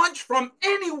launched from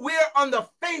anywhere on the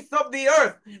face of the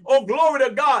earth. Oh, glory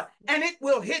to God. And it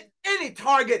will hit any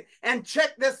target. And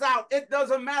check this out. It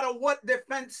doesn't matter what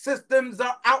defense systems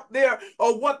are out there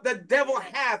or what the devil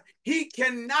has. He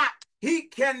cannot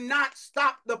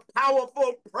stop the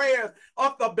powerful prayers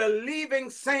of the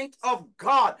believing saints of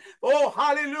God. Oh,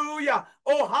 hallelujah.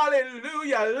 Oh,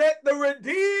 hallelujah. Let the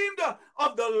redeemed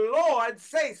of the Lord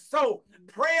say so.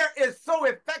 Prayer is so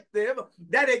effective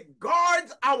that it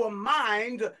guards our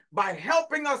mind by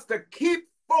helping us to keep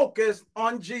focused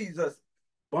on Jesus.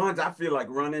 Barnes, I feel like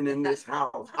running in this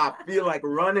house. I feel like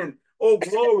running. Oh,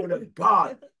 glory to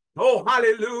God. Oh,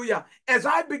 hallelujah. As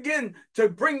I begin to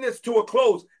bring this to a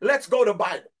close, let's go to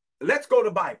Bible. Let's go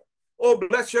to Bible. Oh,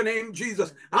 bless your name,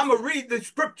 Jesus. I'm going to read the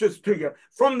scriptures to you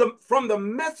from the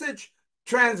Message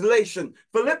translation.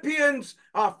 Philippians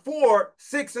 4,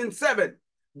 6, and 7.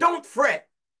 Don't fret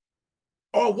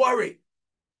or worry.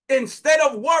 Instead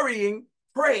of worrying,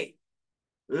 pray.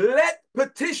 Let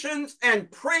petitions and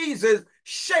praises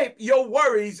shape your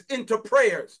worries into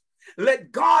prayers.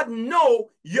 Let God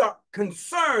know your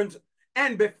concerns,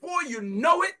 and before you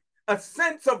know it, a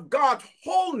sense of God's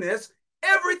wholeness,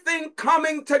 everything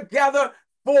coming together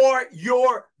for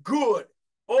your good.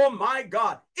 Oh my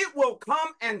God, it will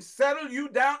come and settle you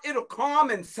down. It'll calm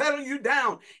and settle you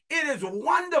down. It is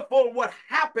wonderful what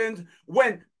happens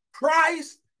when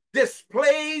Christ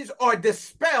displays or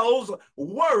dispels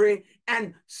worry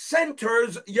and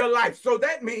centers your life. So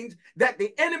that means that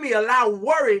the enemy allow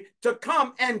worry to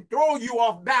come and throw you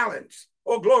off balance.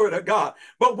 Oh, glory to God.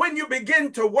 But when you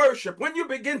begin to worship, when you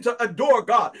begin to adore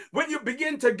God, when you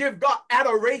begin to give God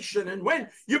adoration, and when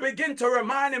you begin to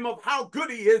remind him of how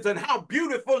good he is and how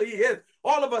beautiful he is,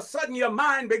 all of a sudden your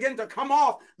mind begins to come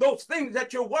off those things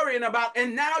that you're worrying about.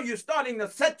 And now you're starting to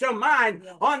set your mind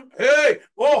on, hey,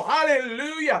 oh,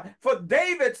 hallelujah. For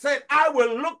David said, I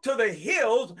will look to the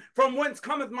hills from whence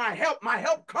cometh my help. My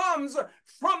help comes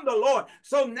from the Lord.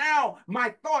 So now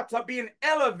my thoughts are being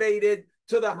elevated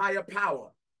to the higher power.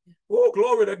 Oh,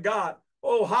 glory to God.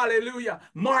 Oh, hallelujah.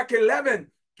 Mark 11,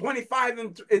 25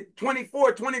 and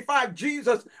 24, 25,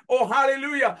 Jesus, oh,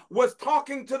 hallelujah, was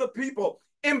talking to the people.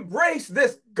 Embrace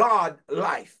this God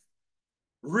life.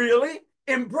 Really?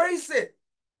 Embrace it.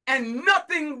 And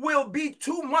nothing will be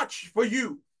too much for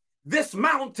you. This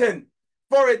mountain,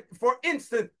 for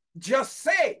instance, just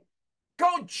say, go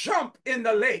jump in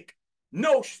the lake.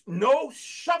 No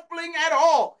shuffling at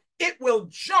all. It will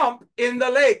jump in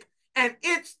the lake, and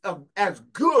it's as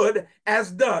good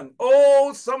as done.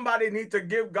 Oh, somebody needs to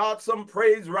give God some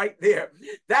praise right there.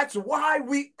 That's why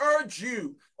we urge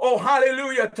you, oh,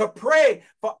 hallelujah, to pray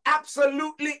for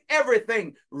absolutely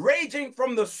everything, ranging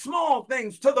from the small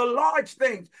things to the large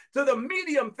things, to the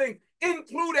medium things.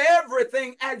 Include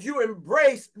everything as you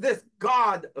embrace this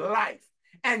God life,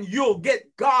 and you'll get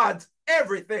God's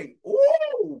everything.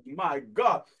 Oh, my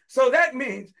God. So that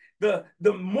means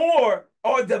the more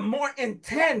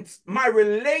intense my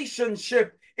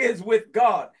relationship is with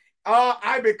God,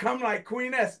 I become like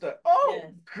Queen Esther. Oh,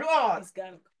 God.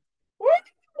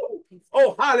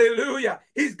 Oh, hallelujah.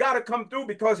 He's got to come through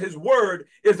because his word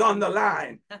is on the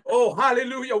line. Oh,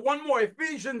 hallelujah. One more,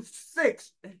 Ephesians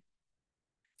 6,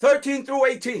 13 through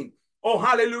 18. Oh,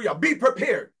 hallelujah. Be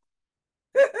prepared.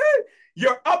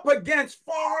 You're up against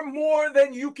far more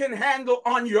than you can handle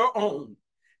on your own.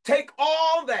 Take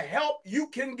all the help you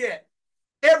can get.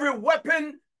 Every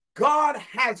weapon God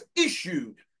has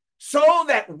issued, so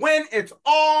that when it's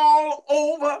all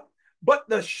over, but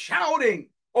the shouting,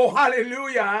 oh,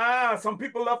 hallelujah. Some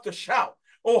people love to shout.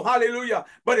 Oh, hallelujah.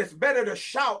 But it's better to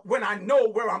shout when I know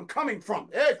where I'm coming from.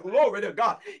 Hey, glory to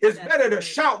God. It's better to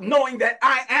shout knowing that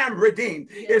I am redeemed.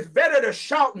 It's better to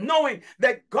shout knowing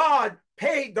that God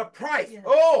paid the price. Yes.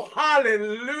 Oh,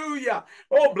 hallelujah.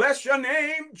 Oh, bless your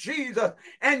name, Jesus.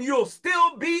 And you'll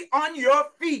still be on your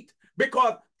feet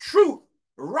because truth,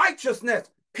 righteousness,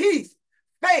 peace,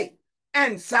 faith,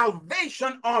 and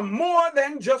salvation are more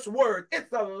than just words.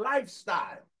 It's a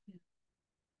lifestyle.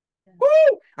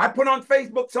 Woo! I put on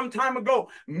Facebook some time ago,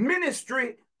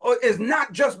 ministry is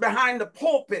not just behind the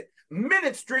pulpit.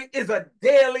 Ministry is a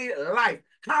daily life.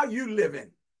 How you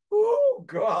living? Oh,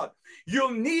 God.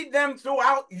 You'll need them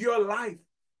throughout your life.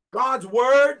 God's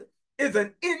word is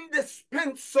an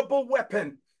indispensable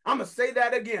weapon. I'm going to say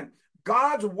that again.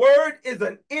 God's word is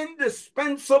an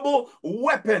indispensable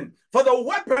weapon. For the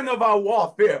weapon of our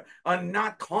warfare are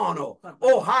not carnal.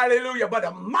 Oh, hallelujah. But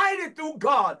are mighty through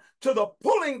God to the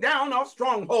pulling down of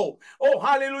stronghold. Oh,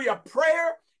 hallelujah.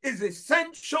 Prayer is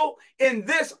essential in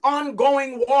this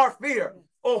ongoing warfare.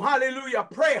 Oh, hallelujah.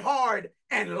 Pray hard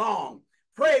and long.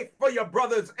 Pray for your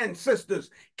brothers and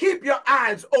sisters. Keep your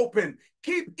eyes open.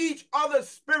 Keep each other's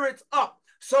spirits up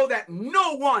so that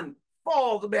no one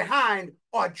falls behind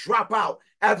or drop out,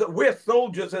 as we're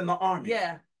soldiers in the army.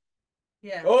 Yeah.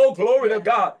 Yeah. Oh, glory to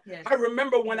God. Yeah. I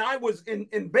remember when I was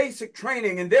in basic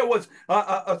training and there was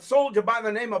a soldier by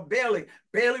the name of Bailey.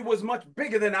 Bailey was much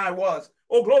bigger than I was.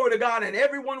 Oh, glory to God. And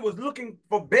everyone was looking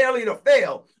for Bailey to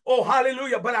fail. Oh,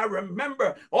 hallelujah. But I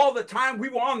remember all the time we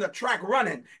were on the track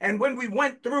running. And when we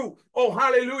went through, oh,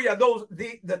 hallelujah,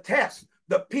 the tests,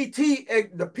 the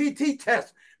PT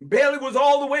test, Bailey was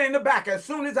all the way in the back. As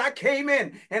soon as I came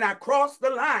in and I crossed the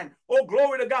line, oh,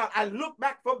 glory to God, I looked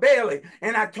back for Bailey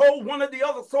and I told one of the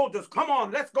other soldiers, come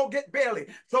on, let's go get Bailey.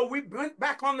 So we went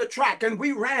back on the track and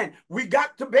we ran. We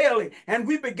got to Bailey and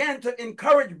we began to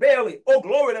encourage Bailey. Oh,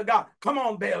 glory to God. Come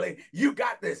on, Bailey. You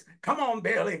got this. Come on,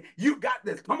 Bailey. You got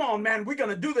this. Come on, man. We're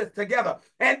going to do this together.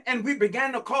 And we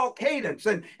began to call cadence.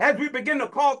 And as we begin to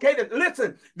call cadence,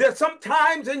 listen, there's some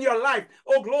times in your life,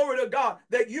 oh, glory to God,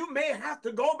 that you may have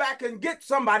to go back and get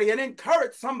somebody and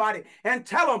encourage somebody and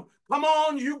tell them, come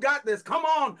on, you got this. Come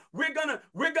on, we're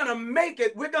gonna make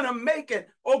it. We're gonna make it.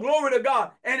 Oh, glory to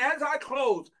God. And as I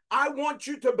close, I want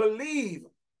you to believe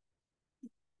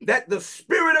that the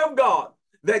Spirit of God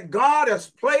that God has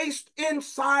placed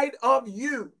inside of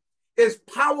you is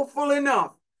powerful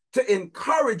enough to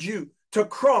encourage you to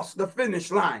cross the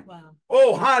finish line. Wow.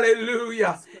 Oh,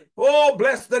 hallelujah. Oh,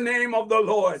 bless the name of the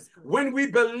Lord. When we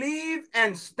believe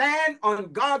and stand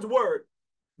on God's word,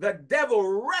 the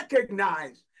devil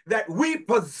recognizes that we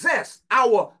possess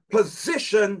our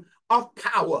position of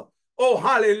power. Oh,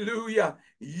 hallelujah.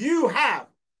 You have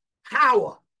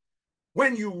power.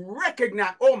 When you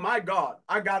recognize, oh my God,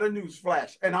 I got a news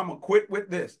flash and I'm going to quit with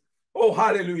this. Oh,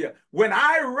 hallelujah. When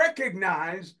I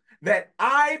recognize that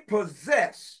I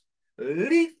possess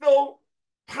lethal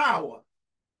power,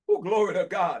 oh, glory to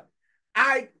God,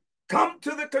 I come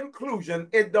to the conclusion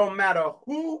it don't matter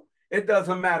who, it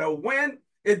doesn't matter when,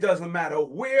 it doesn't matter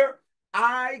where,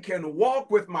 I can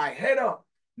walk with my head up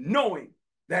knowing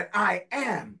that I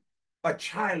am a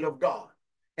child of God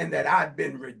and that I've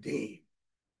been redeemed.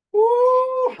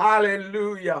 Ooh,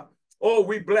 hallelujah. Oh,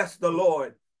 we bless the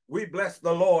Lord. We bless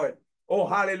the Lord. Oh,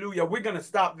 hallelujah. We're going to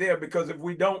stop there because if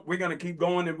we don't, we're going to keep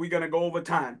going and we're going to go over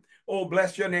time. Oh,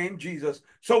 bless your name, Jesus.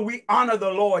 So we honor the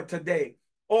Lord today.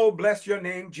 Oh, bless your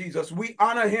name, Jesus. We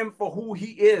honor him for who he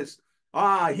is.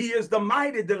 He is the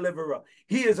mighty deliverer.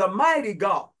 He is a mighty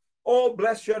God. Oh,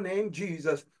 bless your name,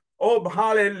 Jesus. Oh,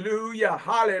 hallelujah.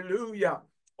 Hallelujah.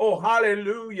 Oh,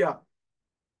 hallelujah.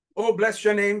 Oh, bless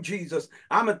your name, Jesus.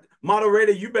 I'm a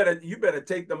moderator. You better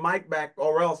take the mic back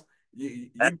or else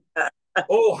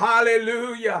oh,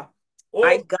 hallelujah. Oh,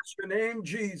 bless your name,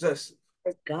 Jesus.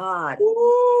 God.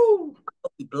 Ooh.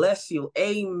 Bless you.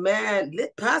 Amen.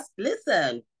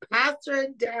 Listen, Pastor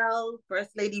Dell,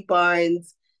 First Lady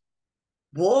Barnes,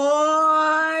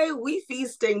 boy, we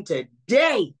feasting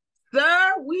today.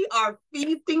 Sir, we are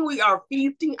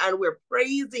feasting, and we're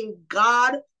praising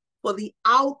God for the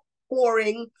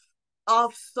outpouring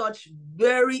of such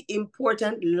very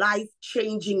important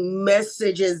life-changing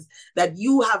messages that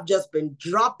you have just been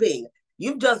dropping.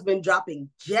 You've just been dropping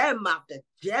gem after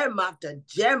gem after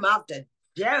gem after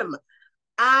gem.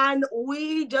 And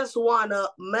we just want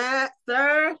to,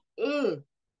 sir,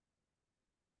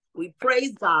 we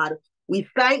praise God. We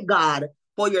thank God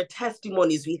for your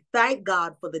testimonies. We thank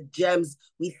God for the gems.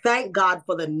 We thank God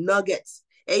for the nuggets.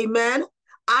 Amen.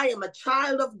 I am a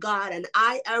child of God and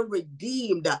I am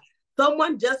redeemed.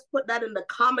 Someone just put that in the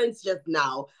comments just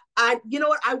now. And you know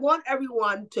what? I want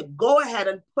everyone to go ahead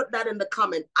and put that in the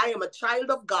comment. I am a child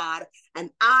of God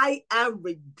and I am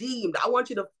redeemed. I want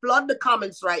you to flood the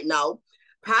comments right now.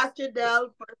 Pastor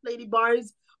Dell, First Lady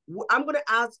Barnes, I'm going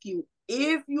to ask you,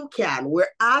 if you can,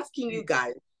 we're asking you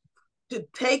guys to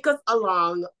take us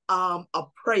along a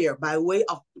prayer, by way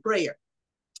of prayer.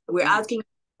 We're asking you to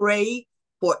pray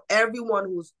for everyone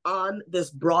who's on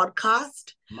this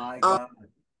broadcast. My God.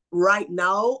 Right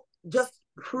now, just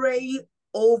pray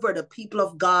over the people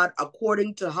of God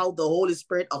according to how the Holy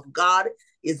Spirit of God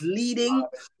is leading.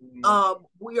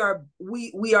 We are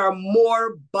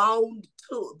more bound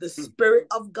to the Spirit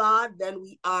of God than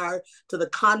we are to the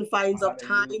confines of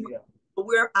time.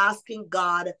 We're asking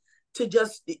God to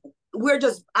we're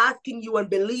just asking you and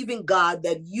believing God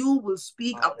that you will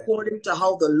speak according to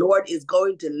how the Lord is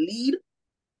going to lead,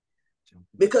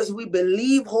 because we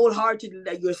believe wholeheartedly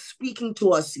that you're speaking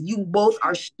to us. You both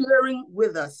are sharing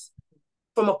with us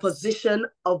from a position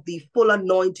of the full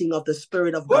anointing of the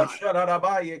Spirit of God.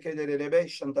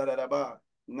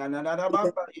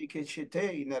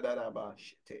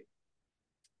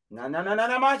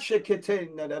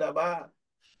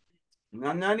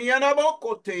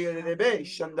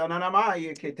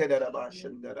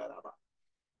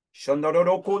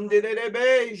 Shandoro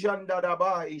kundelebe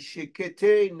jandaraba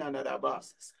ishikete nanaraba.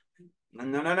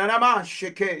 Nananama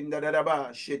shike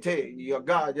nanaraba shite. Your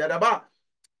God, yaraba.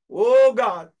 Oh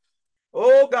God.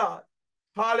 Oh God.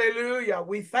 Hallelujah.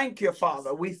 We thank you,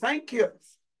 Father. We thank you.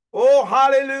 Oh,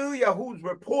 hallelujah. Whose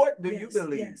report do you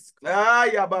believe? Yes. Ah,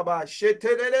 ya baba shite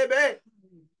lebe.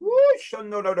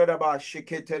 Shandoraba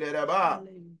shikete leba.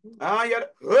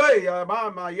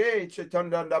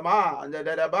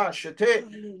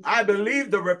 I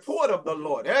believe the report of the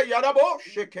Lord. The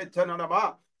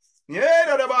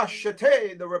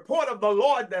report of the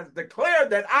Lord that declared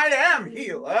that I am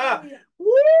healed.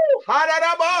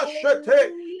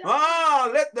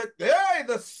 Let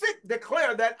the sick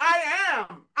declare that I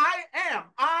am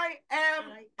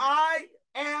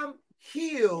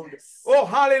healed. Oh,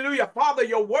 hallelujah. Father,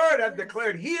 your word has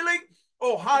declared healing.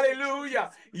 Oh, hallelujah.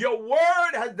 Your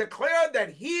word has declared that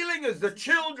healing is the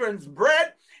children's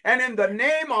bread. And in the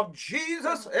name of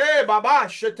Jesus,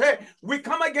 we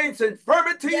come against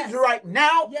infirmities right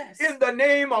now. In the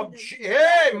name of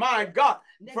Jesus, my God.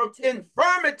 From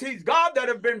infirmities, God, that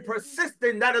have been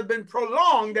persistent, that have been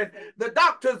prolonged, and the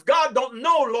doctors, God, don't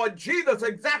know, Lord Jesus,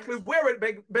 exactly where it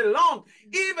belongs,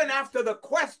 even after the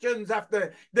questions,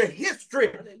 after the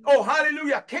history. Oh,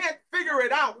 hallelujah, can't figure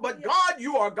it out. But God,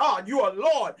 you are God, you are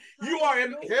Lord, you are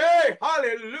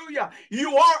hallelujah,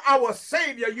 you are our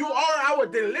Savior, you are our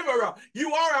deliverer,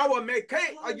 you are our maker,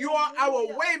 you are our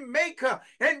way maker.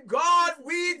 And God,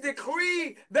 we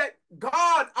decree that,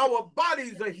 God, our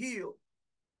bodies are healed.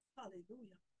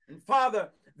 Hallelujah. And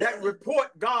Father, that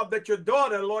report, God, that your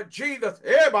daughter, Lord Jesus,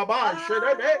 that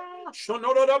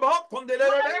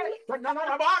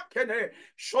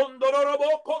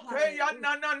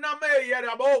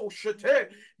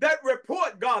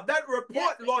report, God, that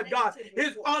report, Lord God,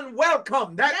 is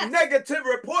unwelcome. That negative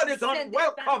report is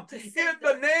unwelcome. In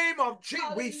the name of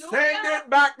Jesus, we send it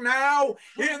back now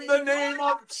in the name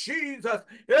of Jesus.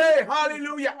 Hey,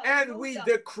 hallelujah. And we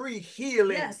decree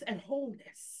healing. Yes, and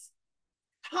wholeness.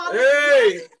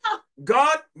 Hey,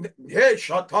 God, hey,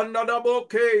 oh,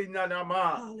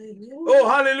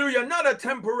 hallelujah, not a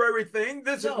temporary thing.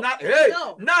 This is not,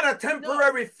 not a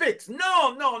temporary fix.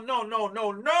 No.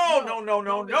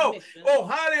 Oh,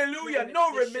 hallelujah,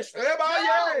 no remission.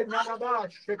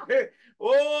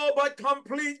 Oh, but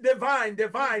complete divine. In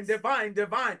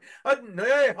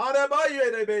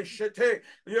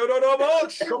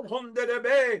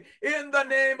the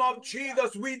name of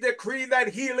Jesus, we decree that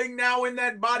healing now in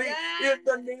that body. In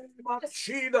the name of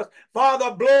Jesus,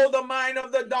 Father, blow the mind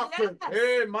of the doctor.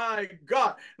 Hey, my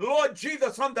God, Lord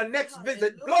Jesus, on the next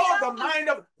visit, blow the mind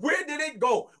of, where did it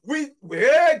go?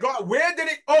 God, where did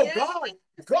it? Oh,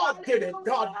 God did it.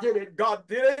 God did it. God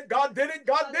did it. God did it.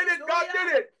 God did it. God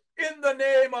did it. In the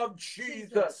name of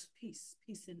Jesus. Peace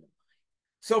in the mind.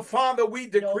 So, Father, we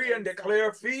decree and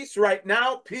declare peace right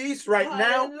now, peace right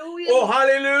now. Oh,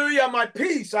 hallelujah. My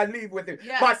peace I leave with you.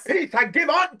 Yes. My peace I give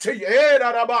unto you.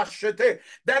 That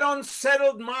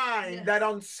unsettled mind,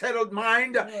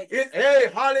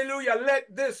 hey, hallelujah. Let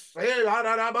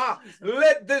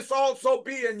this also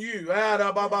be in you.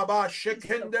 Let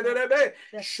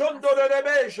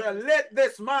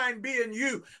this mind be in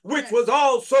you, which was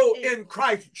also in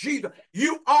Christ Jesus.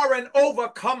 You are an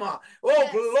overcomer. Oh,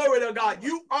 glory to God.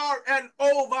 You are an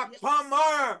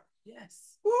overcomer.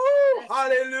 Yes. Woo,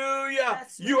 hallelujah.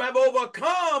 Yes, you have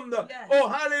overcome. Yes. Oh,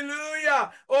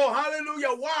 hallelujah. Oh,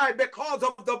 hallelujah. Why? Because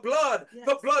of the blood. Yes.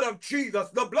 The blood of Jesus.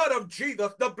 The blood of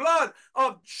Jesus. The blood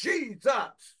of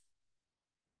Jesus.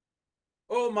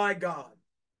 Oh, my God.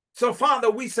 So, Father,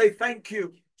 we say thank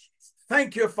you.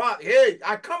 Thank you, Father. Hey,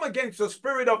 I come against the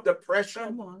spirit of depression.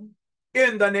 Come on.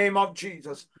 in the name of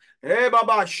Jesus. Yes.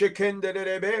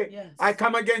 I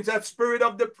come against that spirit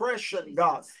of depression,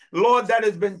 God. Lord, that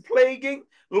has been plaguing,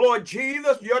 Lord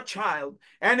Jesus, your child.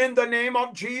 And in the name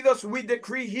of Jesus, we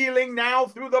decree healing now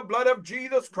through the blood of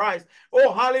Jesus Christ.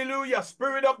 Oh, hallelujah.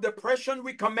 Spirit of depression,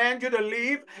 we command you to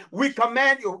leave. We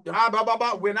command you.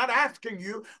 We're not asking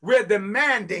you, we're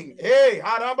demanding. Hey,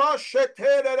 in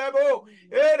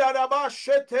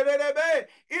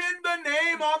the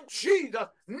name of Jesus,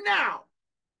 now.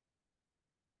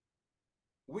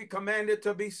 We command it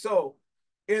to be so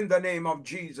in the name of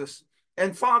Jesus.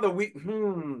 And Father, we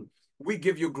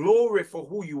give you glory for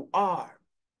who you are.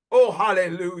 Oh,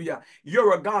 hallelujah.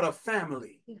 You're a God of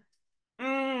family.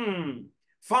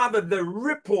 Father, the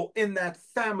ripple in that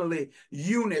family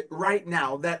unit right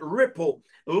now, that ripple,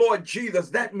 Lord Jesus,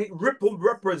 that ripple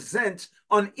represents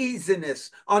uneasiness,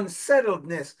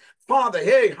 unsettledness. Father,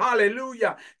 hey,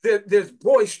 hallelujah. There's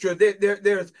boisterous.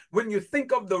 There's when you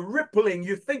think of the rippling,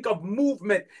 you think of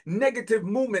movement, negative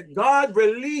movement. God,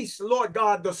 release, Lord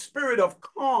God, the spirit of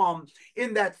calm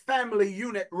in that family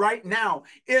unit right now.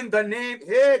 In the name,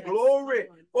 hey, glory.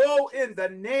 Oh, in the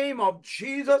name of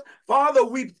Jesus, Father,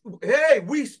 we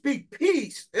speak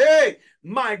peace. Hey,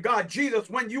 my God, Jesus,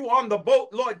 when you on the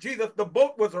boat, Lord Jesus, the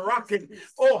boat was rocking.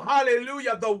 Oh,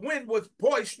 hallelujah. The wind was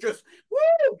boisterous.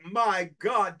 Woo, my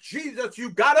God, Jesus,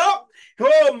 you got up.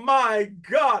 Oh, my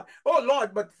God. Oh,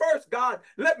 Lord, but first, God,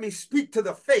 let me speak to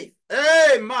the faith.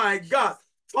 Hey, my God.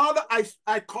 Father,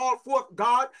 I call forth,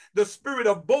 God, the spirit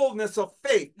of boldness of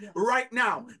faith right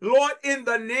now. Lord, in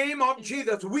the name of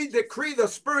Jesus, we decree the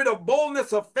spirit of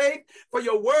boldness of faith, for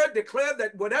your word declared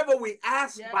that whatever we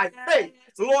ask by faith,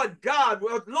 Lord God,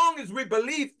 as long as we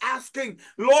believe asking,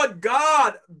 Lord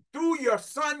God, through your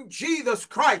son, Jesus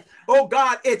Christ, oh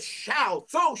God, it shall,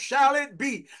 so shall it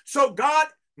be. So God,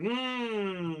 oh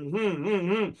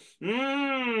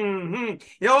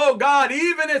God,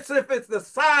 even if it's the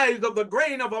size of the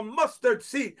grain of a mustard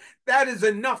seed, that is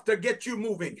enough to get you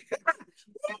moving.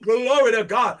 Glory to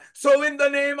God. So in the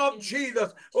name of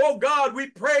Jesus, oh God,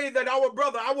 we pray that our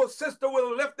brother, our sister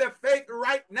will lift their faith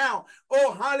right now.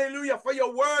 Oh, hallelujah. For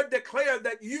your word declared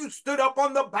that you stood up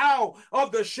on the bow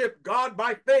of the ship. God,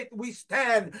 by faith, we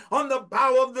stand on the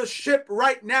bow of the ship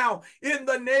right now in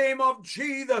the name of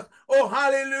Jesus. Oh,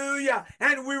 hallelujah.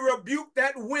 And we rebuke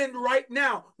that wind right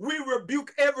now. We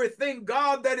rebuke everything,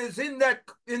 God, that is in that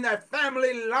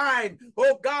family line.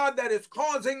 Oh, God, that is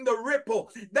causing the ripple,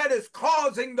 that is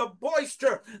causing the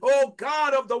boister, oh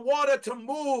God, of the water to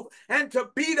move and to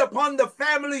beat upon the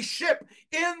family ship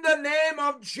in the name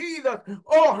of Jesus.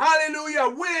 Oh, hallelujah.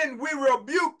 Wind, we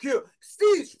rebuke you.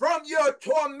 Cease from your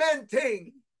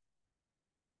tormenting.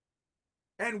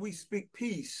 And we speak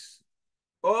peace.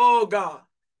 Oh God,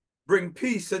 bring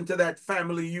peace into that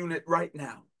family unit right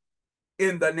now.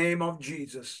 In the name of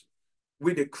Jesus,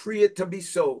 we decree it to be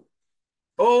so.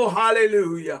 Oh,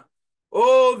 hallelujah.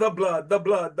 Oh, the blood, the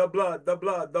blood, the blood, the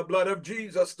blood, the blood of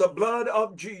Jesus, the blood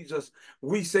of Jesus.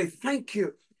 We say thank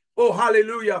you. Oh,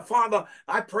 hallelujah. Father,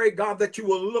 I pray, God, that you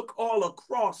will look all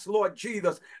across, Lord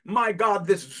Jesus, my God,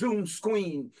 this Zoom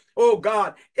screen. Oh,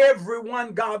 God,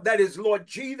 everyone, God, that is, Lord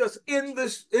Jesus, in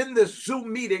this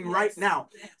Zoom meeting right now.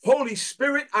 Holy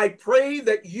Spirit, I pray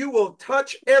that you will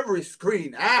touch every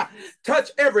screen,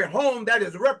 touch every home that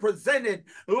is represented,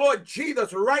 Lord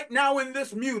Jesus, right now in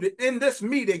this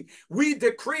meeting. We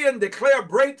decree and declare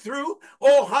breakthrough.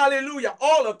 Oh, hallelujah.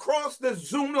 All across the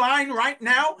Zoom line right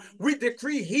now, we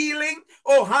decree healing.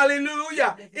 Oh,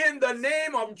 hallelujah. In the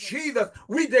name of Jesus,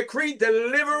 we decree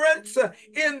deliverance.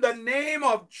 In the name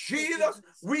of Jesus,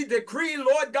 we decree,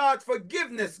 Lord God,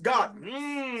 forgiveness, God.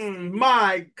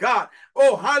 My God.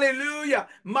 Oh, hallelujah.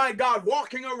 My God,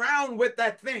 walking around with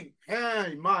that thing.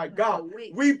 Hey, my God.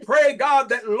 We pray, God,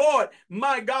 that, Lord,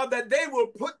 my God, that they will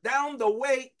put down the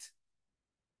weight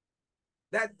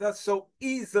that does so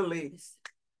easily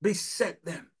beset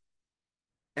them.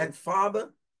 And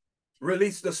Father,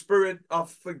 release the spirit of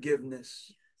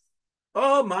forgiveness.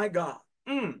 Oh, my God.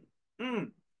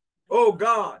 Oh,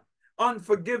 God.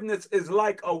 Unforgiveness is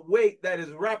like a weight that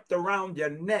is wrapped around your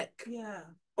neck.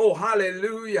 Oh,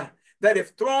 hallelujah. That if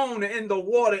thrown in the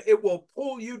water, it will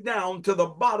pull you down to the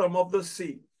bottom of the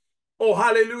sea. Oh,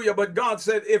 hallelujah. But God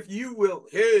said, if you will,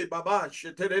 if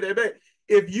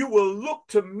you will look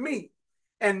to me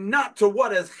and not to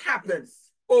what has happened.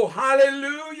 Oh,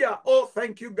 hallelujah. Oh,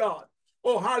 thank you, God.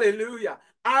 Oh, hallelujah.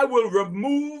 I will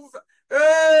remove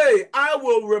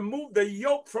the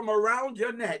yoke from around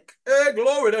your neck.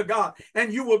 Glory to God.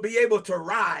 And you will be able to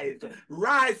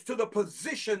rise to the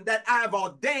position that I've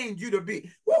ordained you to be.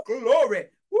 Woo, glory.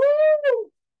 Woo.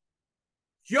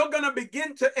 you're going to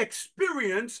begin to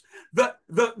experience the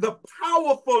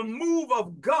powerful move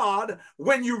of God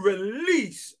when you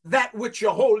release that which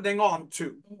you're holding on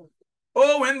to.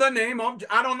 Oh, in the name of,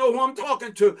 I don't know who I'm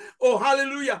talking to. Oh,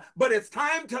 hallelujah. But it's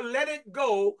time to let it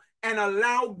go and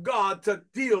allow God to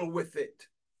deal with it.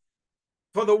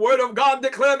 For the word of God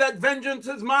declare that vengeance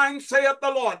is mine, saith the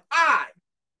Lord. I,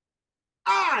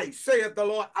 saith the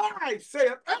Lord, I,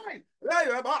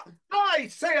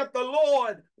 saith the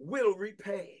Lord, will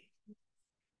repay.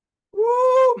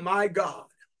 Oh, my God.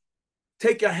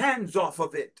 Take your hands off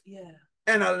of it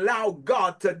and allow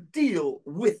God to deal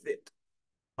with it.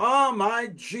 Oh, my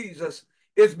Jesus.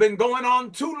 It's been going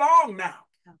on too long now.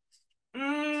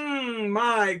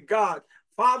 My God.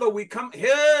 Father, we come.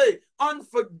 Hey,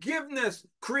 unforgiveness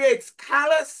creates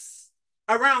callous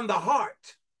around the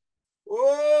heart.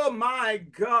 Oh, my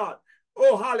God.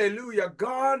 Oh, hallelujah.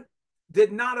 God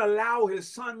did not allow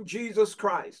his son, Jesus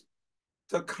Christ,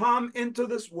 to come into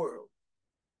this world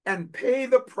and pay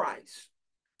the price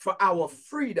for our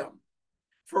freedom,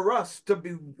 for us to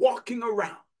be walking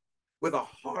around with a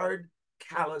hard,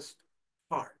 calloused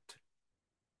heart.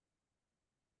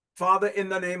 Father, in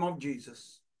the name of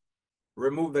Jesus,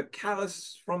 remove the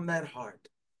callous from that heart.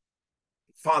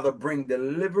 Father, bring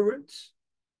deliverance,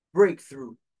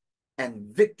 breakthrough,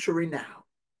 and victory now.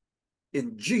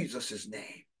 In Jesus'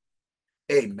 name,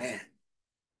 amen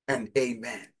and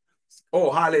amen.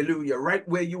 Oh, hallelujah. Right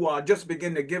where you are, just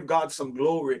begin to give God some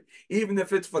glory. Even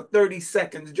if it's for 30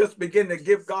 seconds, just begin to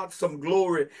give God some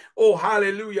glory. Oh,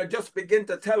 hallelujah. Just begin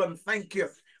to tell him thank you.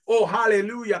 Oh,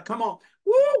 hallelujah. Come on.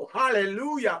 Woo,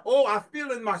 hallelujah. Oh, I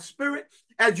feel in my spirit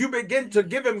as you begin to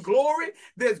give him glory,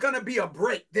 there's going to be a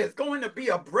break. There's going to be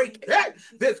a break. Hey,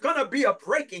 there's going to be a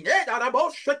breaking. Hey,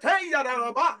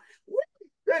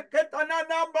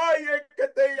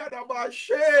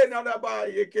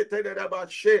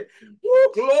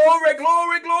 glory,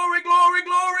 glory, glory, glory,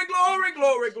 glory, glory,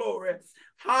 glory, glory.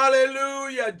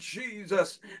 Hallelujah,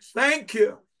 Jesus. Thank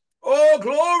you. Oh,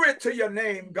 glory to your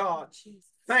name, God.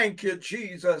 Thank you,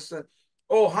 Jesus.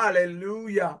 Oh,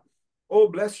 hallelujah. Oh,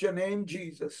 bless your name,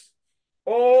 Jesus.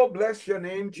 Oh, bless your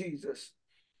name, Jesus.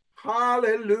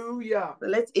 Hallelujah.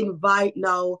 Let's invite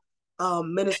now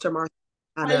Minister Martha.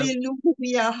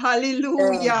 Hallelujah,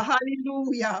 hallelujah,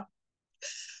 hallelujah.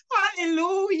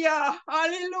 Hallelujah,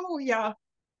 hallelujah.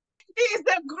 He is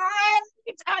the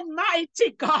great and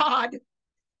mighty God.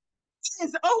 He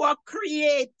is our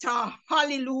creator.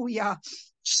 Hallelujah.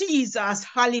 Jesus,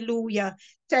 hallelujah.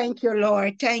 Thank you,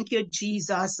 Lord. Thank you,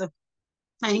 Jesus.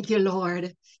 Thank you,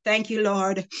 Lord. Thank you,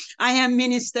 Lord. I am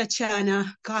Minister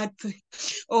Chana. God,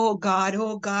 oh God,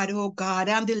 oh God, oh God.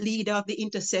 I'm the leader of the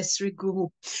intercessory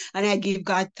group, and I give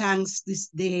God thanks this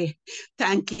day,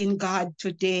 thanking God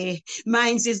today.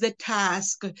 Mine is the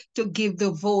task to give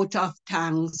the vote of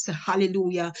thanks.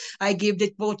 Hallelujah. I give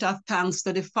the vote of thanks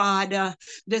to the Father,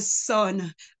 the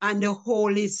Son, and the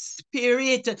Holy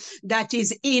Spirit that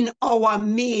is in our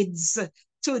midst.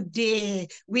 Today,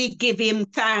 we give him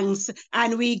thanks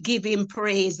and we give him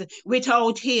praise.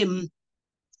 Without him,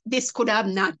 this could have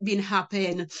not been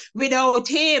happening. Without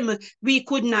him, we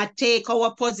could not take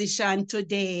our position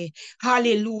today.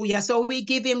 Hallelujah. So we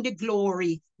give him the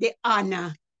glory, the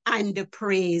honor, and the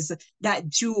praise that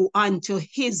due unto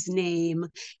his name.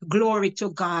 Glory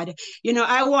to God. You know,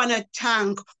 I want to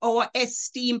thank our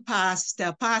esteemed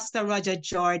pastor, Pastor Roger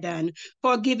Jordan,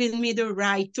 for giving me the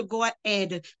right to go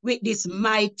ahead with this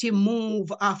mighty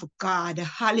move of God.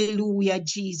 Hallelujah,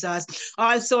 Jesus.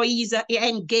 Also, he's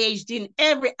engaged in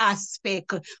every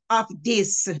aspect of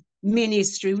this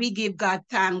ministry. We give God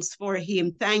thanks for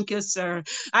him. Thank you, sir.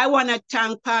 I want to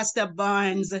thank Pastor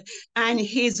Barnes and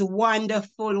his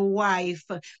wonderful wife,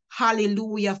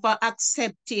 hallelujah, for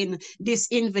accepting this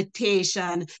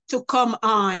invitation to come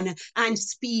on and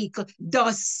speak,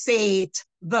 thus saith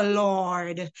the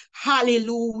Lord.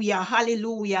 Hallelujah,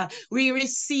 hallelujah. We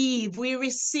receive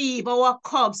our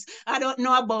cups. I don't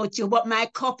know about you, but my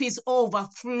cup is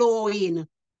overflowing.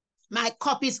 My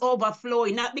cup is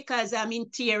overflowing, not because I'm in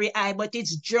teary eye, but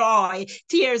it's joy,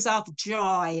 tears of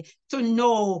joy to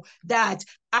know that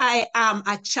I am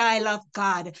a child of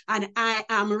God and I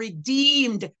am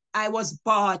redeemed. I was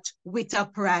bought with a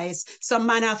price. So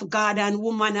man of God and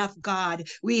woman of God,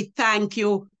 we thank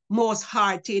you most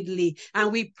heartedly.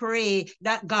 And we pray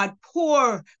that God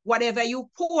pour whatever you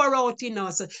pour out in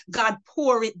us, God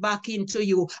pour it back into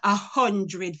you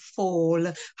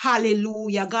 100-fold.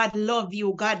 Hallelujah. God love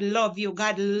you. God love you.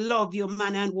 God love you,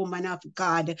 man and woman of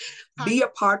God. Be a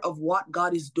part of what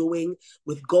God is doing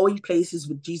with Going Places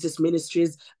with Jesus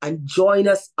Ministries and join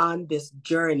us on this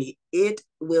journey. It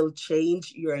will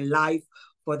change your life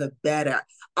for the better.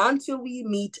 Until we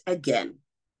meet again,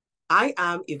 I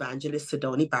am Evangelist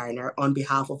Sidoni Barner on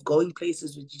behalf of Going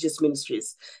Places with Jesus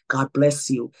Ministries. God bless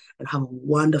you and have a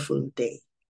wonderful day.